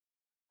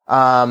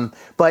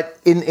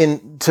 But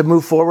to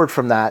move forward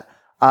from that,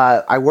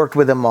 I worked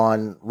with him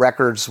on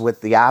records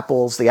with the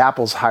Apples. The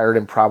Apples hired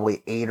him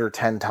probably 8 or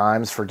 10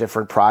 times for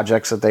different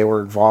projects that they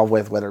were involved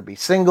with, whether it be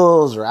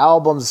singles or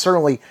albums,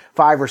 certainly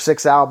 5 or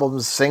 6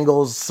 albums,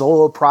 singles,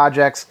 solo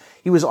projects.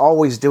 He was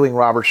always doing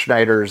Robert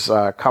Schneider's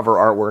cover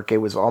artwork. It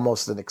was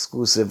almost an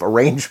exclusive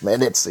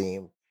arrangement, it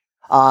seemed.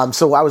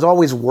 So I was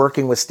always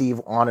working with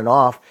Steve on and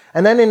off.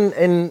 And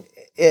then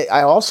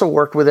I also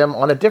worked with him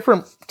on a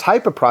different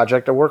type of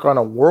project. I worked on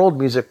a world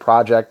music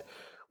project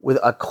with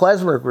a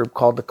klezmer group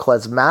called the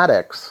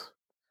Klezmatics,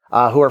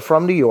 who are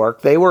from New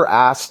York. They were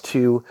asked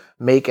to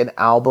make an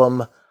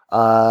album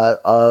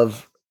to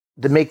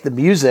make the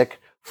music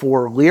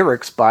for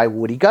lyrics by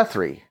Woody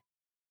Guthrie.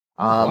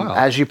 Wow.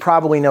 As you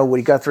probably know,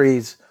 Woody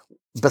Guthrie's,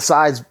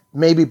 besides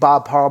maybe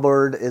Bob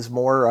Pollard, is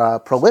more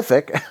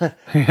prolific.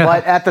 Yeah.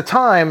 But at the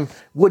time,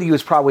 Woody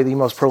was probably the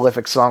most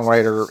prolific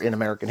songwriter in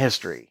American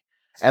history.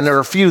 And there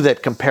are a few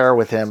that compare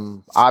with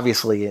him,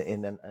 obviously,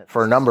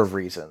 for a number of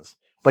reasons.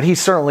 But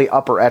he's certainly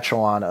upper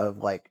echelon of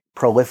like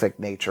prolific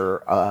nature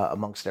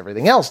amongst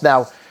everything else.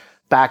 Now,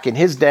 back in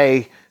his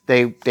day,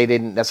 they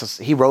didn't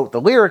necessarily. He wrote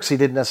the lyrics. He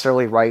didn't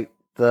necessarily write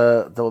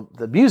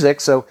the music.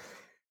 So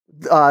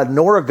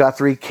Nora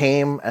Guthrie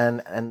came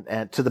and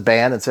to the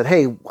band and said,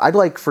 "Hey, I'd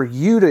like for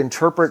you to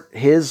interpret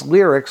his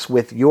lyrics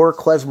with your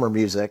klezmer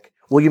music.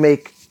 Will you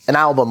make an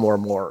album or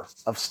more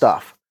of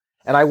stuff?"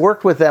 And I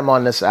worked with them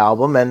on this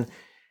album, and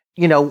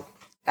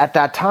at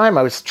that time,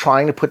 I was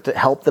trying to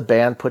help the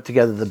band put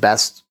together the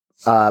best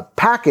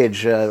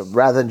package,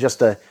 rather than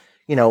just at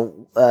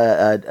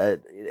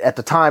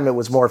the time, it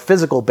was more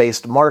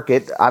physical-based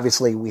market.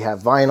 Obviously, we have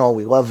vinyl.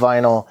 We love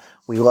vinyl.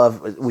 We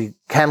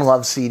can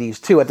love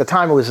CDs too. At the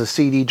time, it was a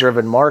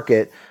CD-driven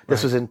market.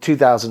 This was in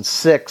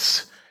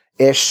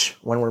 2006-ish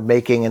when we're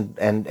making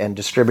and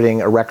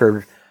distributing a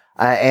record.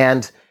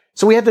 And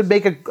so we had to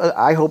make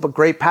I hope, a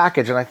great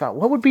package. And I thought,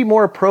 what would be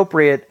more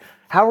appropriate?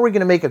 How are we going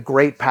to make a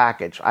great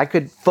package? I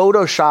could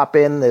Photoshop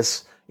in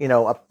this,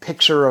 a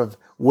picture of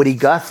Woody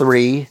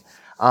Guthrie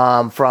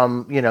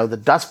from,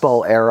 the Dust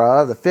Bowl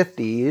era, the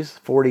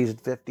 50s, 40s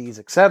and 50s,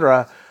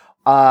 etc.,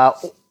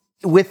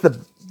 with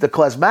the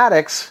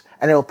Klezmatics,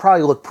 and it'll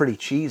probably look pretty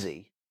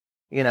cheesy,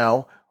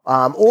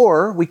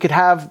 or we could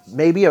have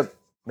maybe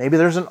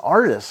there's an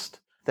artist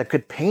that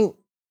could paint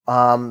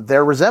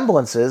their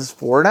resemblances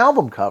for an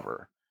album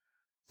cover.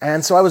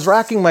 And so I was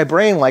racking my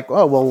brain like,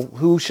 oh, well,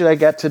 who should I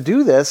get to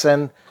do this?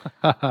 And,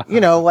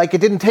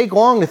 it didn't take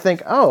long to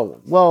think,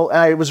 oh, well,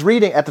 I was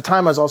reading, at the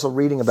time I was also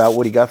reading about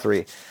Woody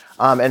Guthrie.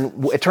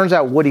 And it turns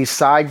out Woody's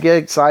side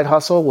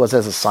hustle was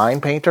as a sign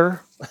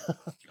painter.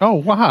 Oh,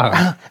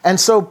 wow. And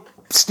so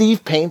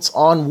Steve paints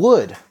on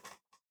wood.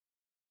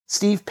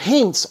 Steve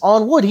paints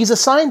on wood. He's a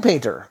sign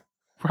painter.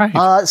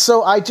 Right.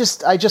 So I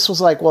just was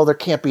like, well, there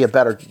can't be a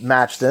better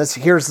match than this.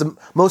 Here's the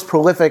most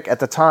prolific at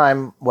the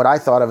time, what I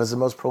thought of as the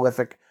most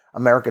prolific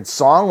American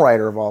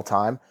songwriter of all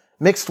time,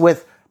 mixed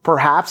with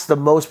perhaps the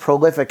most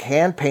prolific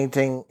hand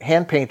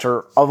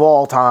painter of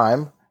all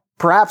time,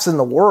 perhaps in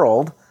the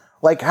world.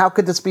 Like, how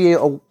could this be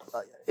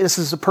this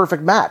is a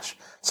perfect match.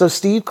 So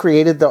Steve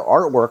created the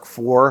artwork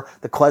for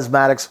the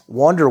Klezmatic's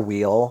Wonder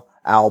Wheel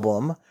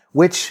album,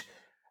 which,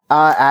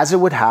 as it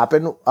would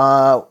happen,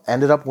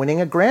 ended up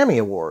winning a Grammy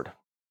Award.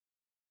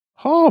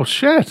 Oh,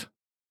 shit.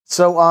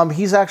 So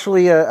he's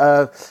actually,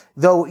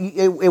 though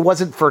it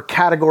wasn't for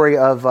category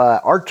of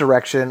art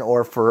direction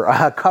or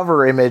for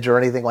cover image or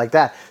anything like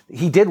that,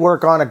 he did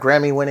work on a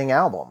Grammy-winning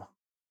album.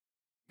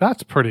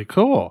 That's pretty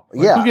cool.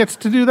 Yeah. Who gets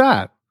to do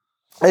that?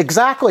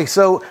 Exactly.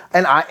 So,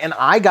 and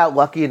I got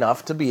lucky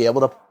enough to be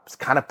able to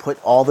kind of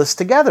put all this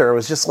together. It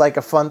was just like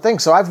a fun thing.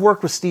 So I've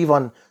worked with Steve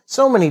on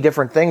so many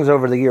different things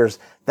over the years.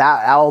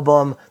 That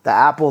album, the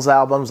Apples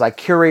albums, I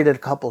curated a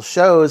couple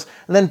shows,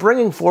 and then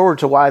bringing forward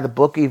to why the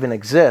book even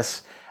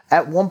exists.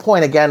 At one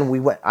point,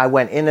 again, I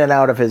went in and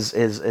out of his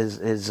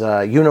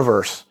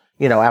universe.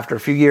 You know, after a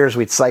few years,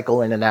 we'd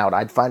cycle in and out.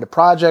 I'd find a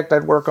project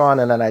I'd work on,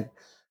 and then I'd,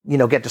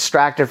 get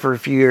distracted for a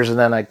few years, and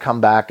then I'd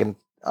come back and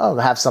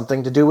have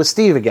something to do with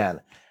Steve again.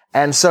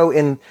 And so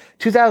in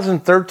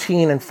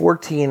 2013 and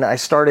 14, I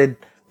started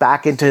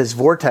back into his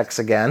vortex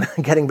again,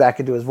 getting back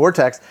into his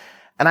vortex.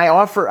 And I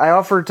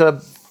offered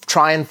to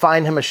try and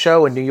find him a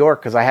show in New York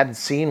because I hadn't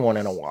seen one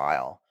in a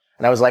while.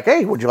 And I was like,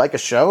 hey, would you like a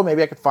show?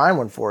 Maybe I could find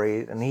one for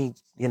you. And he,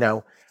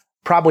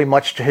 probably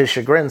much to his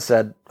chagrin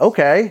said,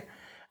 okay.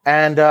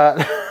 And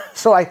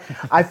so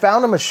I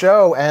found him a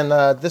show.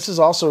 And this is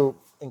also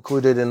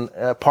included in,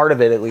 part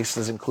of it at least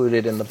is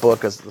included in the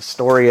book, as the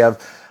story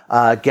of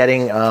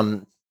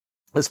getting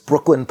this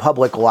Brooklyn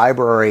Public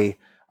Library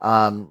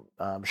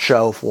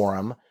show for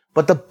him.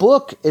 But the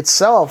book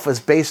itself is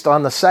based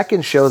on the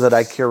second show that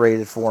I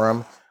curated for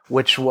him,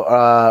 which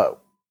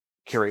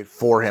curated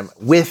for him,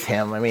 with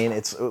him. I mean,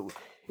 it's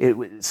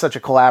such a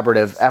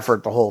collaborative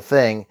effort, the whole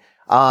thing.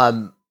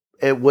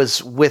 It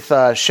was with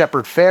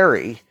Shepard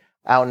Fairey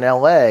out in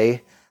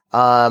L.A.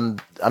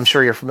 I'm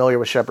sure you're familiar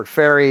with Shepard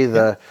Fairey,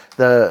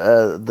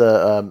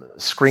 the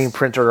screen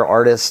printer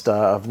artist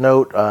of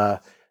note,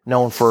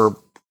 known for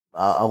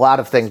a lot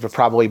of things, but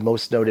probably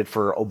most noted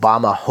for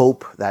Obama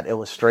Hope, that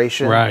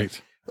illustration.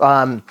 Right.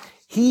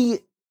 He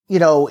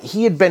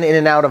had been in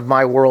and out of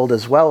my world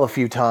as well a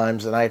few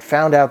times, and I had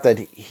found out that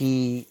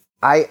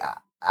I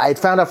had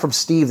found out from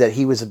Steve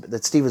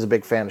that Steve was a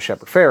big fan of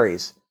Shepard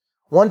Fairey's.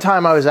 One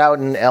time I was out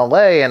in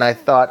LA and I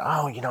thought,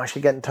 I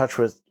should get in touch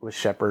with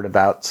Shepard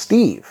about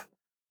Steve,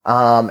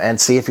 and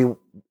see if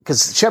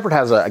because Shepard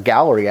has a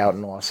gallery out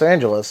in Los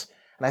Angeles,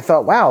 and I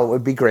thought, wow, it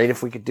would be great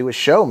if we could do a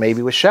show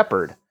maybe with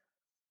Shepard.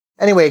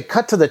 Anyway,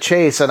 cut to the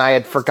chase, and I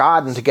had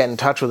forgotten to get in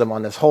touch with him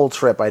on this whole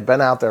trip. I'd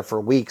been out there for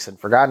weeks and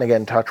forgotten to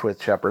get in touch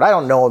with Shepard. I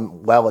don't know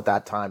him well at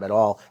that time at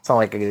all. It's not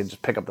like I could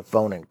just pick up the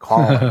phone and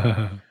call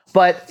him.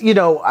 But,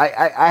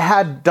 I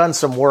had done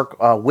some work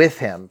with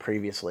him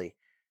previously.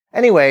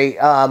 Anyway,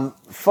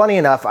 funny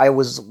enough, I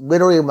was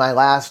literally my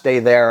last day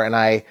there, and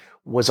I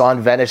was on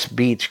Venice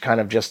Beach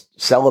kind of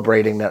just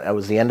celebrating that it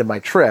was the end of my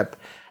trip.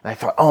 And I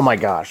thought, oh my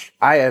gosh,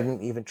 I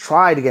haven't even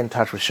tried to get in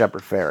touch with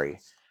Shepard Fairey.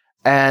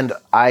 And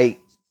I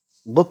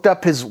looked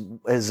up his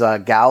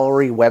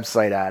gallery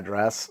website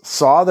address,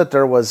 saw that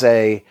there was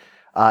a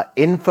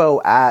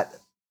info at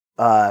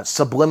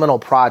Subliminal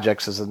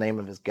Projects is the name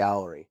of his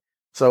gallery.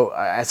 So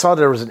I saw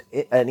there was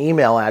an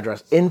email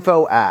address,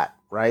 info at,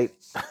 right?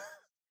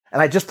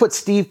 And I just put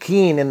Steve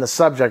Keene in the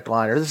subject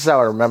line, or this is how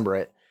I remember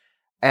it.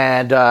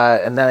 And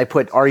then I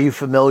put, are you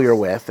familiar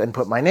with, and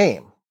put my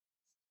name.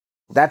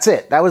 That's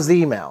it. That was the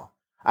email.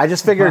 I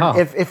just figured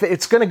if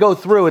it's going to go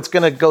through, it's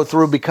going to go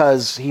through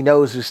because he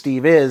knows who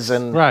Steve is.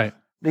 And, right.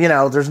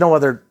 There's no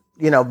other,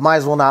 might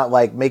as well not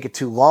like make it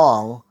too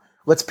long.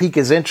 Let's pique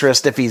his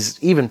interest if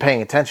he's even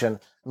paying attention.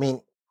 I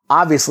mean,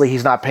 obviously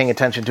he's not paying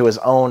attention to his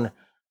own,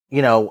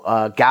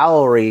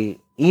 gallery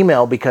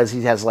email because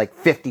he has like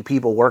 50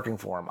 people working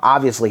for him.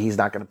 Obviously he's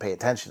not going to pay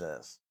attention to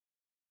this.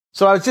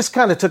 So I just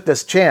kind of took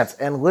this chance,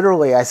 and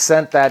literally I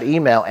sent that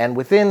email, and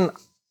within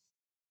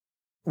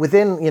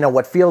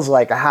what feels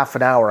like a half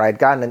an hour, I'd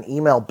gotten an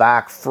email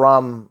back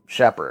from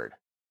Shepard.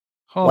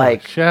 Holy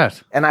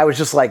shit. And I was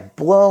just like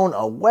blown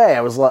away.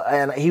 I was like,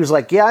 and he was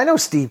like, yeah, I know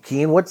Steve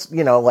Keene. What's it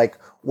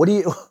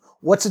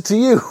to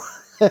you?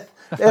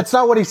 It's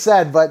not what he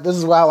said, but this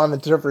is how I'm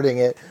interpreting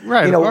it.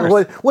 Right.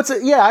 What's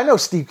it? Yeah, I know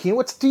Steve Keene.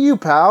 What's it to you,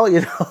 pal?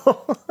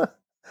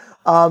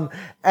 And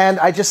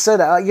I just said,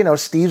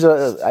 Steve's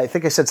I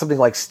think I said something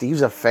like,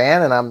 Steve's a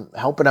fan and I'm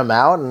helping him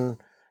out. And,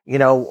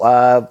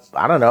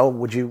 I don't know,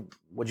 would you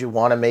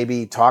want to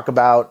maybe talk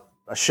about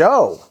a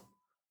show?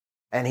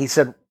 And he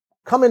said,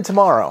 come in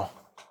tomorrow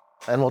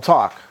and we'll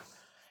talk.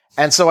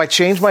 And so I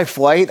changed my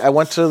flight. I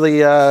went to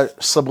the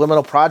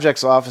Subliminal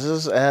Projects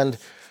offices, and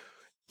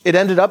it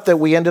ended up that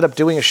we ended up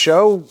doing a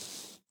show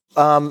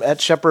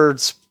at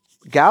Shepard's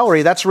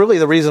gallery, that's really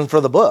the reason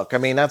for the book. I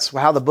mean, that's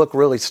how the book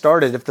really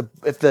started. If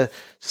the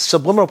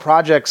Subliminal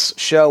Projects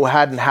show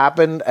hadn't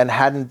happened and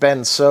hadn't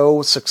been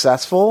so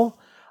successful,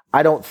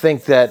 I don't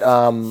think that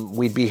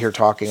we'd be here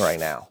talking right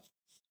now.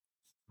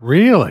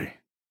 Really?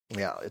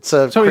 Yeah, it's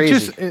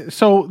crazy.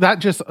 So that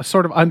just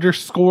sort of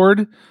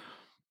underscored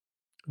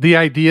the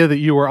idea that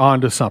you were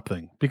onto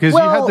something, because you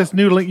had this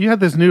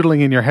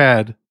noodling in your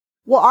head.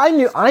 Well, I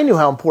knew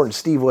how important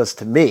Steve was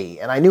to me,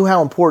 and I knew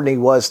how important he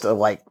was to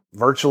like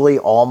virtually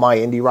all my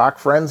indie rock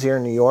friends here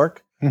in New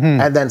York,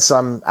 and then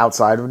some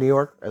outside of New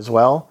York as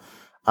well.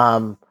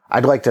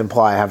 I'd like to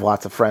imply I have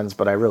lots of friends,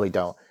 but I really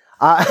don't.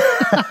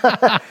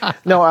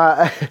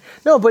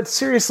 No, but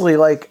seriously,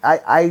 like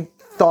I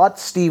thought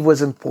Steve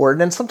was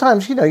important, and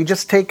sometimes you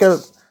just take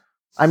you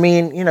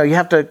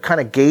have to kind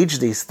of gauge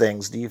these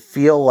things. Do you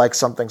feel like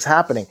something's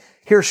happening?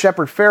 Here,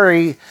 Shepard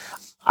Fairey,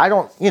 I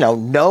don't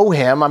know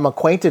him. I'm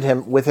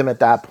acquainted with him at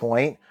that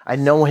point. I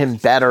know him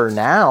better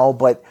now,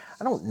 but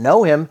I don't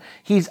know him.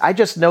 I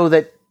just know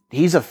that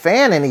he's a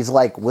fan, and he's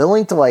like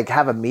willing to like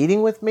have a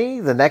meeting with me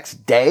the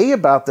next day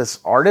about this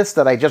artist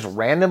that I just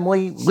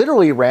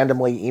literally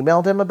randomly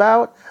emailed him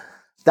about.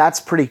 That's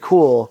pretty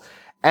cool.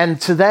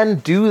 And to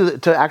then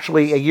to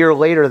actually a year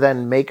later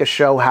then make a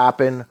show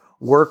happen,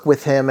 work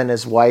with him and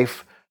his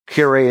wife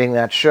curating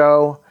that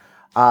show,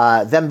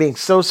 them being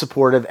so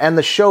supportive, and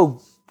the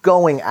show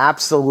going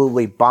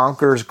absolutely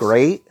bonkers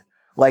great.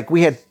 Like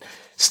we had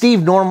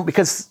Steve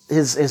because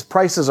his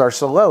prices are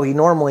so low, he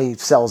normally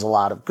sells a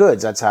lot of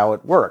goods. That's how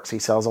it works. He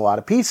sells a lot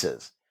of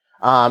pieces.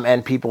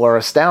 And people are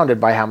astounded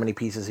by how many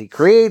pieces he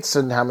creates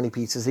and how many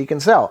pieces he can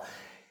sell.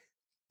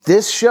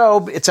 This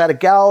show, it's at a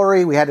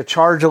gallery. We had to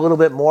charge a little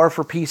bit more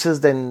for pieces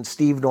than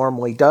Steve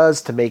normally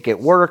does to make it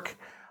work.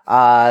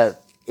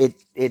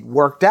 It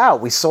worked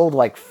out. We sold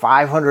like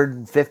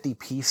 550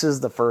 pieces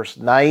the first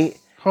night.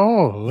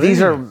 Holy.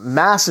 These are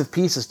massive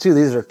pieces too.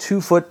 These are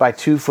 2 foot by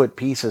 2 foot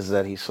pieces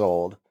that he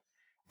sold.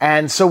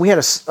 And so we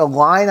had a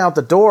line out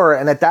the door.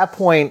 And at that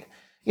point,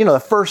 the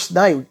first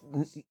night,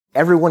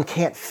 everyone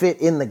can't fit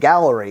in the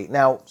gallery.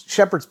 Now,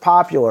 Shepard's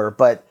popular,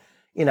 but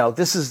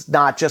this is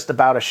not just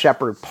about a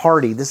Shepard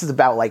party. This is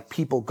about like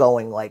people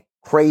going like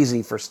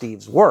crazy for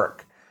Steve's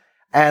work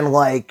and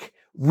like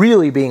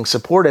really being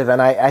supportive.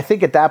 And I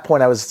think at that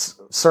point I was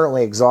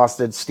certainly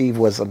exhausted. Steve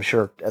was, I'm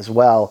sure, as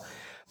well.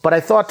 But I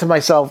thought to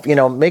myself,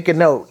 make a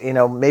note,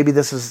 maybe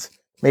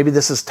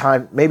it's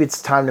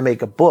time to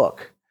make a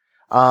book.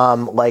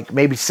 Like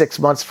maybe 6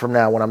 months from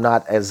now when I'm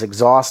not as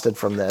exhausted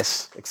from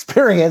this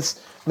experience,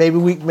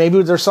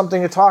 maybe there's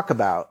something to talk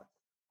about.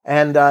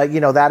 And,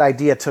 that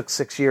idea took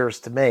 6 years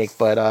to make,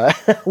 but,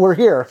 we're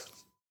here.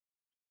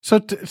 So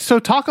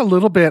talk a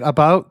little bit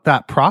about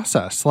that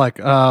process. Like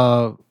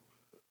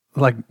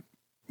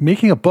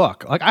making a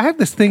book. Like I have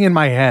this thing in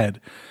my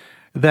head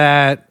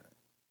that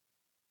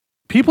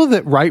people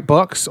that write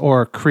books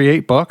or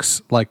create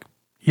books, like,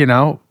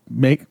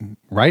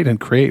 write and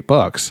create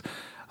books,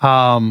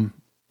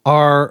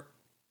 are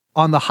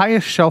on the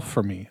highest shelf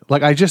for me.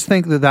 Like, I just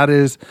think that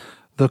is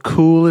the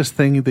coolest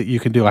thing that you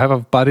can do. I have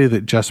a buddy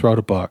that just wrote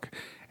a book,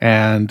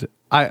 and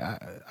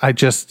I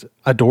just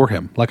adore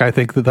him. Like, I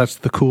think that that's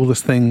the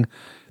coolest thing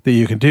that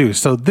you can do.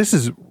 So this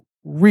is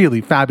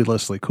really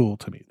fabulously cool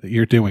to me that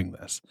you're doing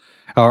this,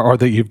 or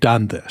that you've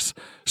done this.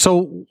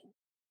 So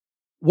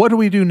what do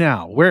we do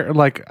now?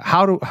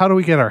 How do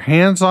we get our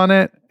hands on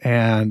it?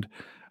 And,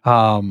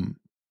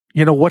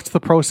 what's the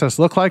process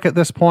look like at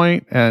this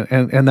point,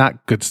 and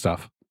that good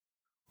stuff?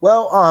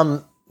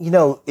 Well,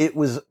 it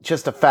was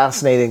just a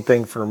fascinating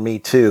thing for me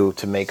too,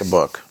 to make a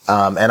book.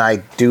 And I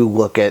do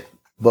look at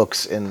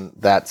books in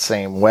that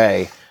same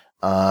way.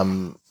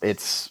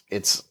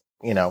 It's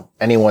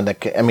anyone that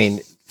can,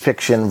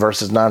 fiction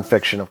versus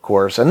nonfiction, of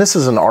course. And this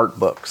is an art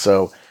book.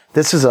 So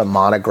this is a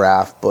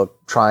monograph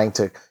book trying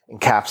to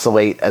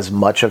encapsulate as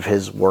much of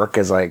his work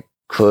as I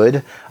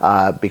could,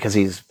 because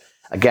he's,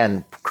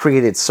 again,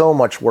 created so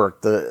much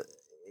work.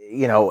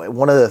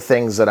 One of the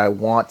things that I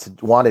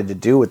wanted to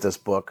do with this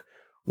book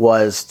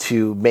was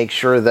to make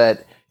sure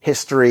that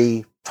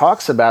history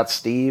talks about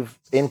Steve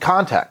in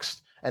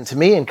context. And to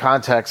me, in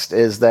context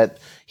is that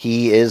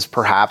he is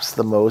perhaps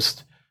the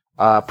most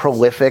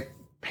prolific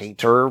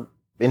painter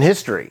in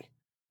history.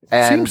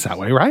 And seems that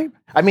way, right?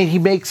 He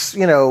makes,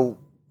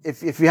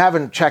 if you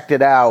haven't checked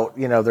it out,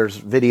 there's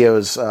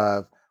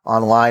videos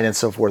online and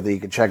so forth that you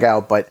can check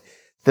out. But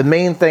the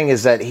main thing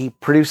is that he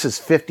produces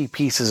 50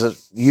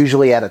 pieces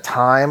usually at a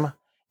time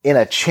in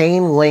a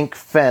chain link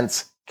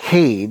fence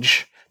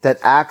cage that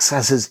acts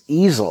as his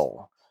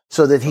easel,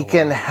 so that he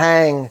can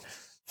hang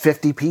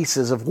 50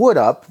 pieces of wood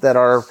up that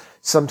are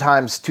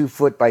sometimes 2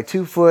 foot by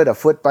 2 foot, a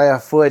foot by a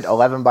foot,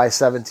 11 by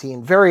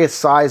 17, various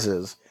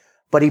sizes.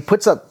 But he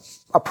puts up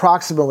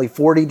approximately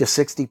 40 to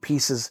 60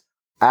 pieces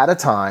at a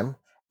time,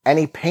 and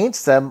he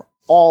paints them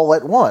all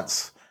at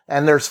once.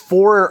 And there's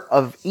 4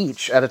 of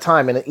each at a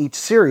time in each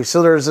series.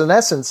 So there's, in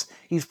essence,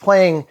 he's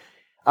playing,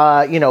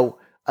 12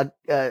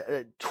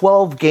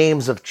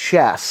 games of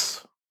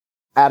chess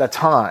at a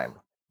time,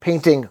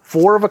 painting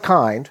 4 of a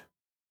kind,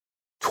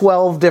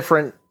 12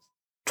 different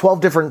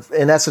 12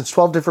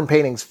 different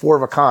paintings, 4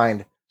 of a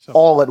kind,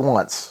 all at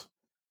once.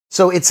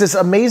 So it's this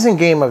amazing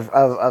game of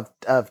a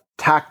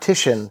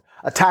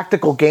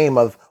tactical game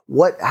of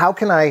how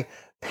can I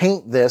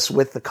paint this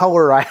with the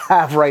color I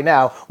have right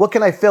now? What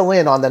can I fill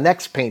in on the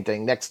next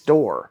painting next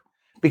door?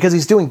 Because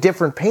he's doing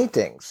different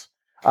paintings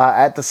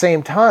at the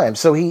same time.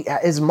 So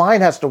his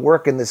mind has to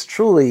work in this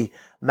truly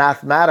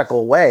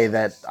mathematical way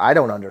that I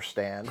don't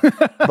understand,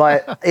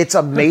 but it's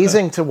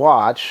amazing to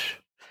watch.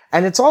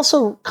 And it's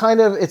also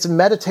it's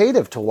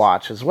meditative to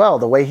watch as well.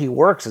 The way he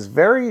works is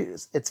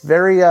there's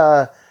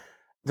a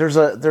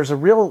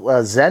real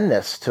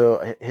zenness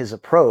to his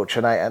approach.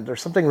 And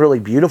there's something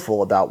really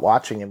beautiful about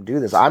watching him do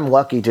this. I'm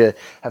lucky to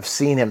have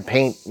seen him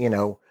paint,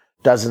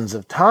 dozens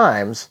of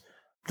times.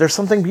 There's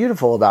something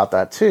beautiful about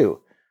that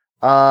too.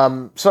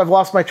 So I've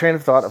lost my train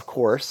of thought, of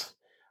course.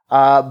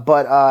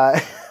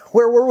 But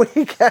where were we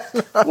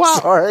again?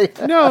 Sorry.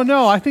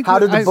 No. I think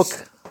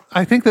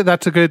I think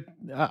that's a good.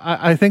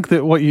 I think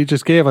that what you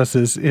just gave us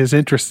is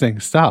interesting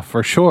stuff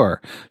for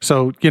sure.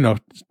 So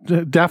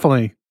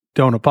definitely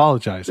don't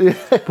apologize.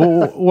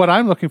 But what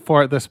I'm looking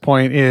for at this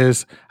point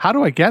is, how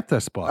do I get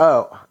this book?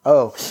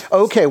 Oh,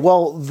 okay.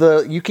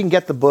 Well, you can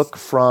get the book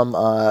from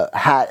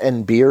Hat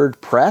and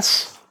Beard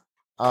Press.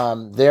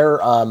 They're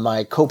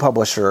my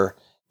co-publisher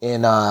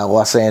in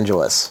Los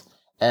Angeles.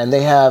 And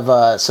they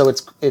have, so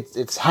it's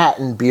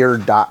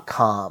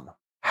hatandbeard.com.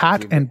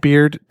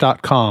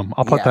 Hatandbeard.com.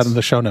 I'll put that in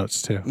the show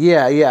notes too.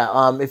 Yeah.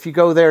 If you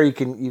go there, you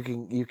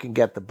can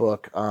get the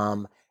book.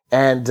 And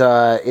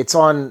it's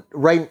on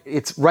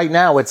right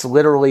now. It's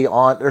literally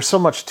on. There's so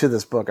much to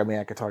this book. I mean,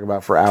 I could talk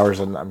about for hours,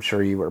 and I'm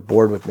sure you were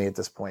bored with me at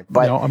this point.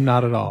 But no, I'm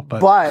not at all.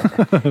 But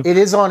it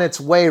is on its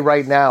way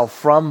right now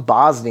from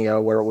Bosnia,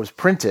 where it was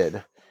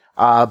printed.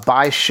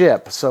 By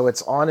ship, so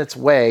it's on its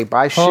way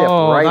by ship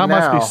right now.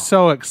 That must be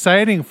so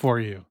exciting for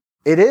you.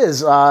 It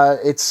is. I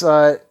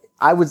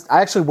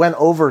actually went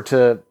over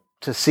to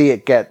see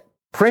it get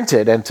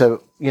printed and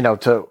to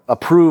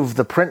approve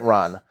the print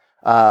run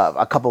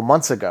a couple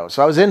months ago.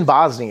 So I was in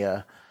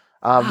Bosnia.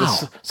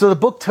 So the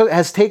book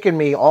has taken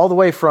me all the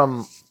way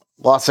from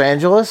Los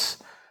Angeles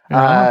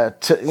to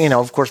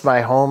of course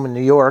my home in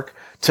New York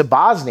to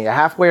Bosnia,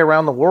 halfway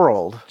around the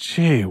world.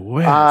 Gee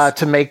whiz.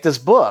 To make this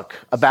book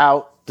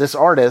about this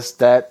artist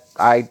that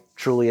I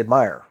truly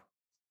admire.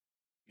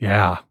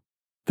 Yeah,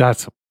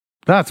 that's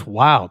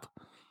wild.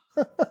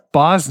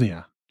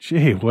 Bosnia,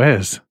 gee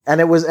whiz. And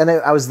I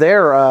was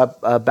there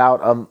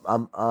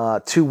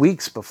about 2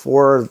 weeks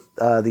before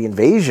the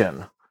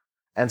invasion,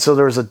 and so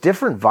there was a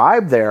different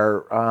vibe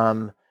there.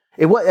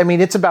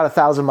 It's about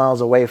 1,000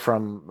 miles away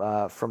from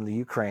the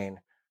Ukraine,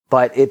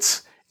 but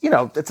it's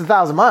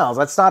 1,000 miles.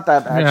 That's not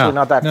that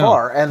not that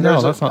far. And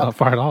that's not that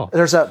far at all.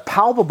 There's a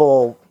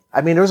palpable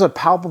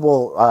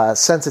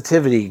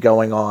sensitivity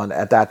going on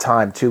at that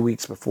time, 2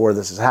 weeks before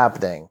this is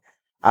happening.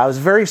 I was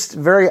very,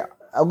 very,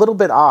 a little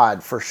bit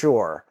odd for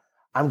sure.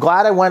 I'm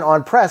glad I went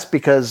on press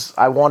because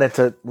I wanted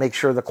to make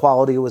sure the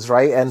quality was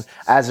right. And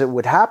as it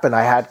would happen,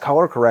 I had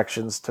color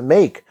corrections to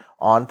make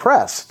on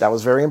press. That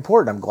was very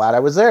important. I'm glad I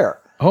was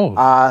there.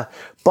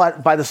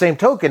 But by the same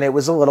token, it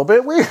was a little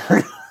bit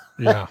weird.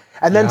 Yeah.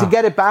 And then to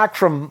get it back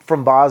from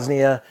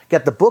Bosnia,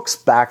 get the books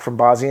back from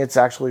Bosnia, it's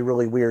actually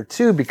really weird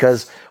too,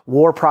 because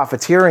war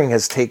profiteering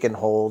has taken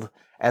hold,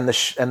 and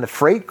the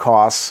freight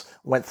costs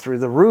went through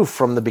the roof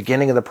from the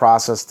beginning of the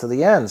process to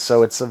the end.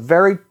 So it's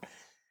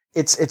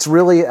it's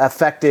really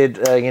affected.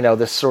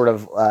 This sort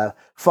of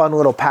fun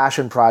little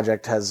passion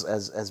project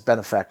has been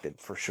affected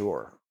for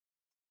sure.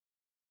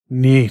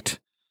 Neat.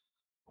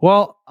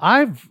 Well,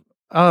 I've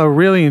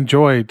really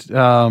enjoyed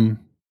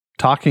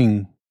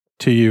talking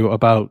to you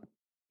about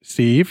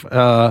Steve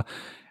and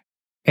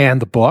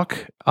the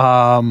book.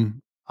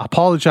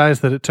 Apologize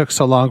that it took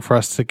so long for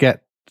us to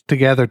get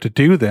together to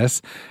do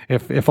this.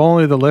 If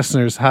only the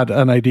listeners had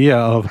an idea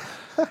of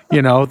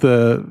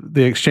the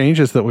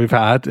exchanges that we've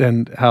had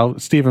and how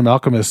Stephen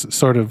Malcolm has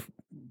sort of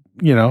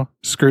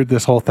screwed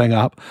this whole thing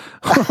up.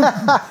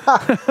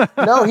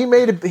 No, he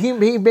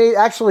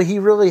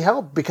really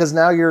helped, because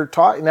now you're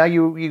talking. Now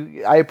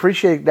I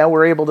appreciate. Now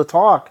we're able to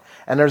talk,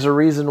 and there's a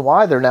reason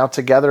why they're now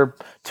together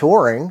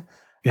touring.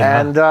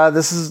 Yeah. And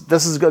this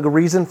is a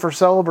reason for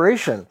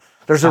celebration.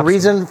 There's a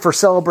reason for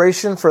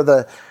celebration for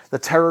the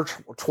Terror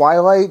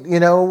Twilight,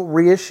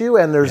 reissue,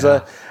 and there's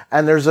a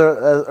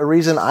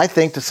reason, I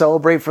think, to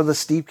celebrate for the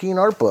Steve Keene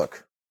art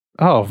book.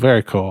 Oh,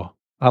 very cool.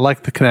 I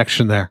like the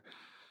connection there.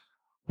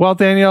 Well,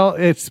 Daniel,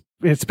 it's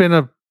been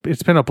a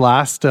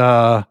blast.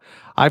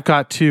 I've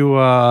got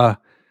to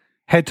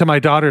head to my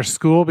daughter's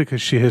school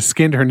because she has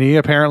skinned her knee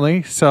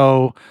apparently.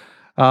 So,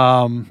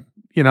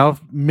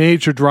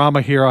 major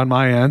drama here on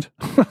my end.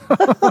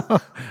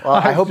 Well,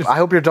 I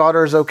hope your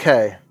daughter is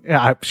okay.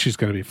 Yeah, she's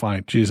going to be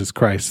fine. Jesus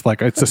Christ.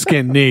 Like, it's a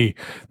skinned knee.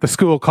 The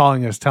school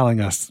calling us,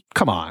 telling us,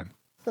 come on.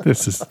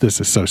 This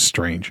is so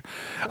strange.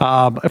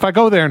 If I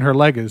go there and her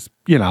leg is,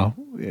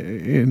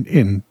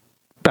 in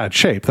bad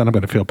shape, then I'm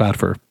going to feel bad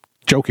for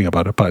joking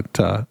about it. But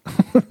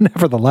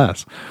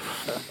nevertheless,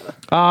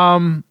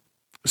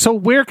 So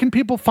where can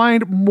people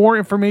find more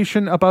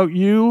information about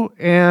you,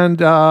 and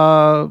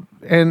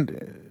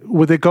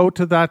would they go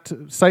to that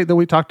site that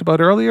we talked about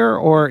earlier,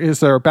 or is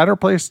there a better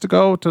place to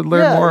go to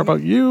learn more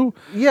about you?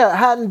 Yeah,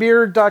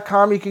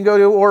 hatandbeard.com you can go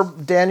to, or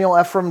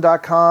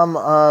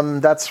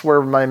danielephrem.com. That's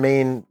where my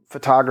main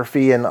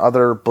photography and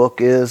other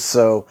book is.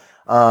 So,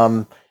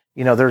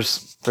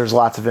 there's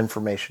lots of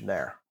information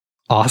there.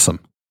 Awesome.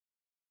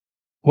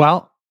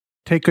 Well,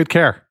 take good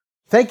care.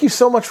 Thank you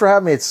so much for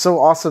having me. It's so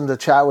awesome to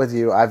chat with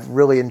you. I've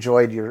really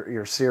enjoyed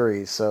your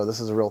series. So this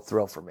is a real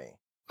thrill for me.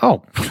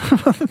 Oh,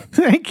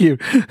 thank you.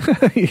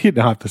 You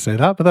don't have to say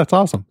that, but that's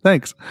awesome.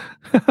 Thanks.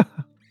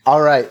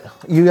 All right.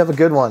 You have a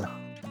good one.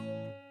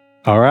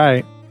 All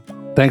right.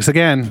 Thanks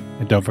again.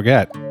 And don't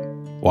forget,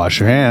 wash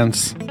your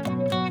hands.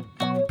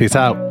 Peace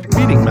out.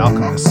 Meeting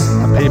Malcolmus,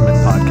 a pavement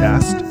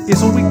podcast,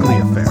 is a weekly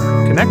affair.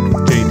 Connect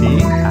with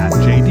JD at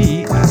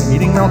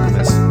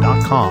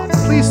jd@meetingmalcolmus.com.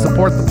 Please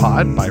support the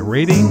pod by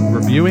rating,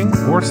 reviewing,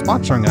 or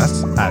sponsoring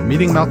us at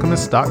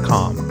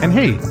meetingmalcolmus.com. And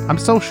hey, I'm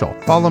social.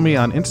 Follow me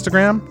on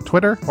Instagram,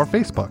 Twitter, or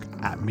Facebook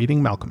at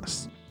Meeting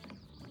Malcolmus.